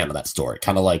expand on that story.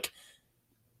 Kind of like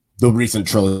the recent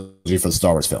trilogy for the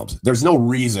Star Wars films. There's no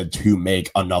reason to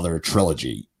make another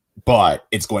trilogy, but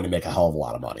it's going to make a hell of a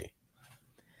lot of money.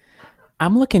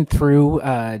 I'm looking through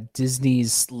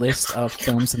Disney's list of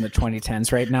films in the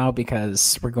 2010s right now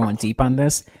because we're going deep on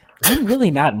this. I'm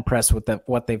really not impressed with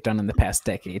what they've done in the past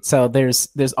decade. So there's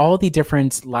all the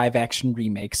different live action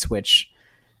remakes, which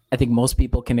I think most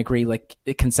people can agree, like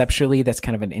conceptually, that's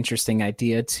kind of an interesting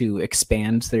idea to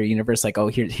expand their universe. Like, oh,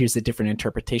 here's a different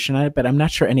interpretation on it. But I'm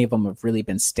not sure any of them have really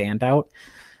been standout.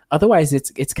 Otherwise,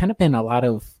 it's kind of been a lot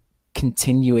of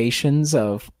continuations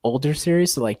of older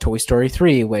series, so like Toy Story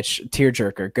 3, which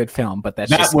tearjerker, good film, but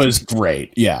that was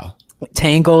great. Yeah.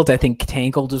 Tangled, I think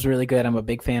Tangled was really good. I'm a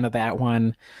big fan of that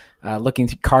one. Looking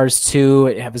through Cars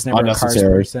 2, I was never a Cars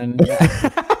person.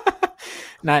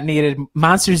 Not needed.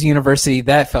 Monsters University,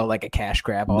 that felt like a cash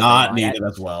grab. Not needed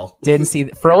as well. Didn't see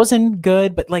Frozen,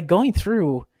 good, but like going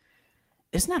through,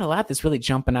 there's not a lot that's really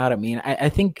jumping out at me. And I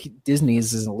think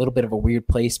Disney's is a little bit of a weird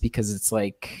place because it's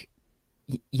like,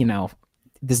 you know,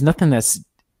 there's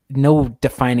no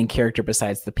defining character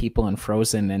besides the people in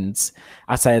Frozen, and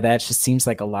outside of that, it just seems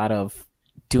like a lot of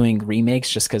doing remakes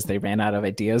just because they ran out of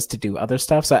ideas to do other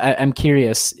stuff. So I'm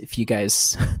curious if you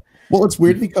guys. Well, it's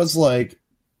weird because like,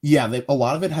 yeah, a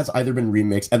lot of it has either been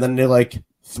remakes, and then they like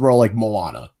throw like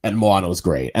Moana, and Moana was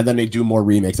great, and then they do more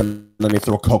remakes, and then they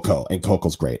throw Coco, and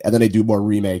Coco's great, and then they do more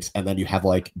remakes, and then you have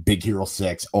like Big Hero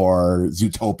 6 or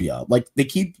Zootopia. Like they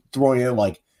keep throwing in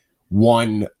like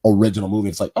one original movie.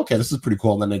 It's like, okay, this is pretty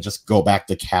cool. And then they just go back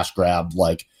to cash grab,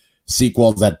 like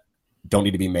sequels that don't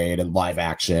need to be made and live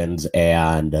actions.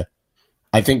 And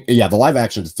I think, yeah, the live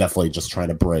action is definitely just trying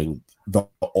to bring the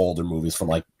older movies from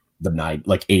like the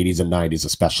 80s and 90s,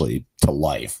 especially, to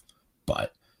life.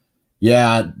 But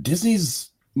yeah,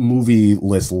 Disney's movie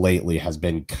list lately has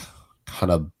been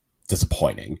kind of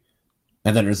disappointing.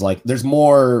 And then there's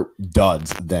more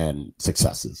duds than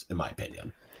successes, in my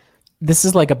opinion. This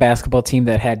is like a basketball team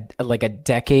that had like a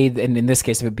decade, and in this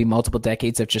case, it would be multiple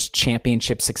decades of just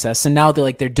championship success. And now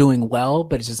they're doing well,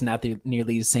 but it's just not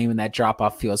nearly the same. And that drop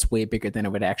off feels way bigger than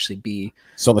it would actually be.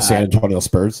 So the San Antonio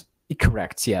Spurs?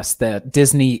 Correct. Yes. The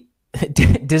Disney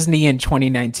in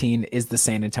 2019 is the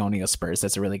San Antonio Spurs.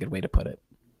 That's a really good way to put it.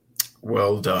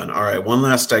 Well done. All right. One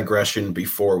last digression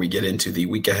before we get into the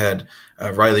week ahead.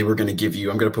 Riley, I'm going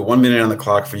to put 1 minute on the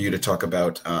clock for you to talk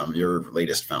about your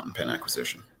latest fountain pen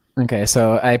acquisition. Okay,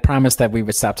 so I promised that we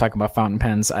would stop talking about fountain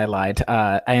pens. I lied.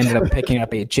 I ended up picking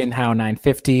up a Jinhao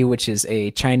 950, which is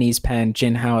a Chinese pen.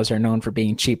 Jinhaos are known for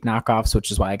being cheap knockoffs,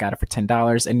 which is why I got it for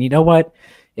 $10. And you know what?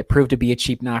 It proved to be a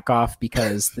cheap knockoff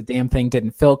because the damn thing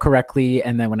didn't fill correctly.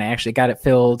 And then when I actually got it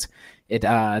filled,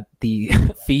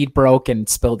 the feed broke and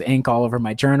spilled ink all over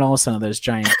my journal. Some of those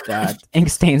giant ink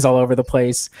stains all over the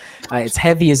place. It's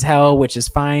heavy as hell, which is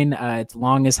fine. It's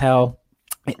long as hell.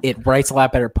 It writes a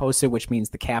lot better posted, which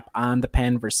means the cap on the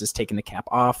pen versus taking the cap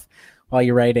off while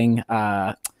you're writing.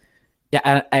 I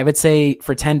would say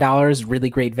for $10, really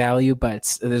great value,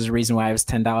 but there's a reason why it was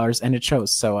 $10 and it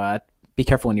shows. So be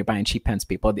careful when you're buying cheap pens,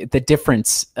 people. The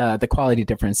difference, the quality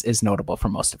difference is notable for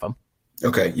most of them.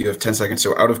 Okay, you have 10 seconds.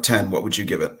 So out of 10, what would you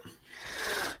give it?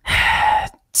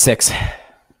 6.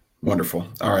 Wonderful.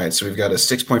 All right, so we've got a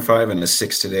 6.5 and a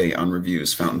 6 today on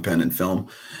reviews, fountain pen and film.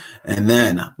 And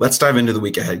then let's dive into the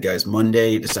week ahead, guys.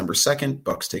 Monday, December 2nd,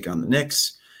 Bucks take on the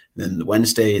Knicks. Then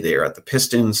Wednesday, they are at the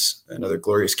Pistons, another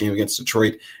glorious game against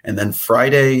Detroit. And then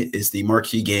Friday is the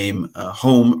marquee game,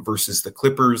 home versus the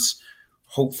Clippers.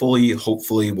 Hopefully,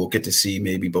 we'll get to see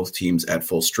maybe both teams at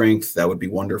full strength. That would be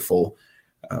wonderful.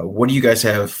 What do you guys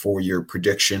have for your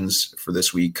predictions for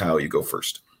this week? Kyle, you go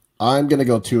first. I'm going to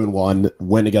go 2-1,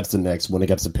 win against the Knicks, win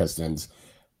against the Pistons.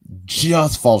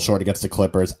 Just fall short against the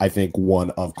Clippers. I think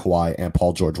one of Kawhi and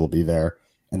Paul George will be there,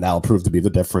 and that'll prove to be the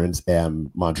difference.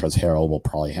 And Montrezl Harrell will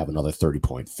probably have another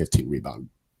 30-point, 15-rebound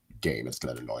game. It's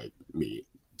going to annoy me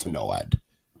to no end.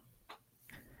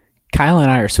 Kyle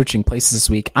and I are switching places this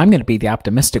week. I'm going to be the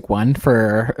optimistic one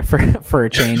for a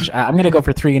change. I'm going to go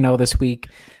for 3-0 this week.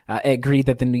 I agree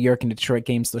that the New York and Detroit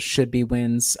games, those should be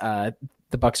wins.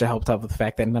 The Bucks are helped out with the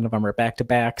fact that none of them are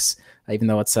back-to-backs, even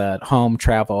though it's a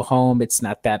travel home. It's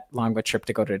not that long of a trip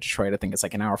to go to Detroit. I think it's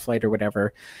like an hour flight or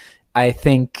whatever. I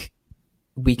think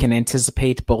we can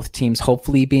anticipate both teams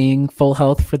hopefully being full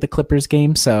health for the Clippers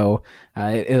game. So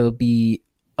it'll be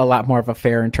a lot more of a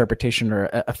fair interpretation or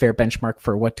a fair benchmark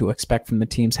for what to expect from the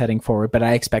teams heading forward. But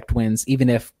I expect wins, even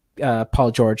if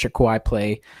Paul George or Kawhi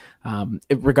play.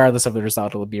 Regardless of the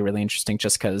result, it'll be really interesting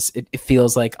just because it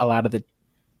feels like a lot of the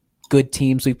good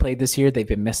teams we played this year, they've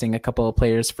been missing a couple of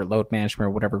players for load management or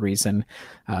whatever reason.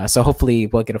 So hopefully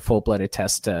we'll get a full-blooded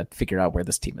test to figure out where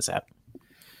this team is at.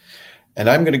 And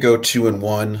I'm going to go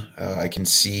 2-1. I can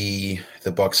see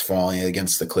the Bucks falling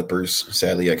against the Clippers.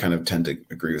 Sadly, I kind of tend to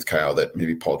agree with Kyle that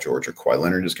maybe Paul George or Kawhi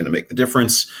Leonard is going to make the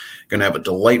difference. Going to have a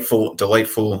delightful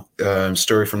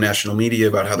story from national media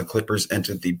about how the Clippers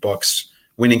entered the Bucks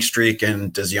winning streak,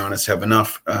 and does Giannis have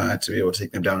enough to be able to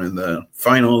take them down in the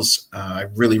finals? I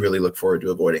really, really look forward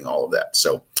to avoiding all of that.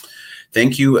 So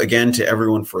thank you again to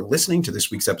everyone for listening to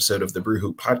this week's episode of the Brew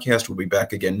Hoop Podcast. We'll be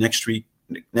back again next week.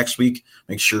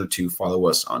 Make sure to follow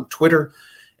us on Twitter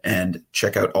and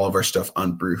check out all of our stuff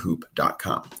on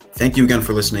brewhoop.com. Thank you again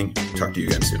for listening. Talk to you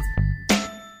again soon.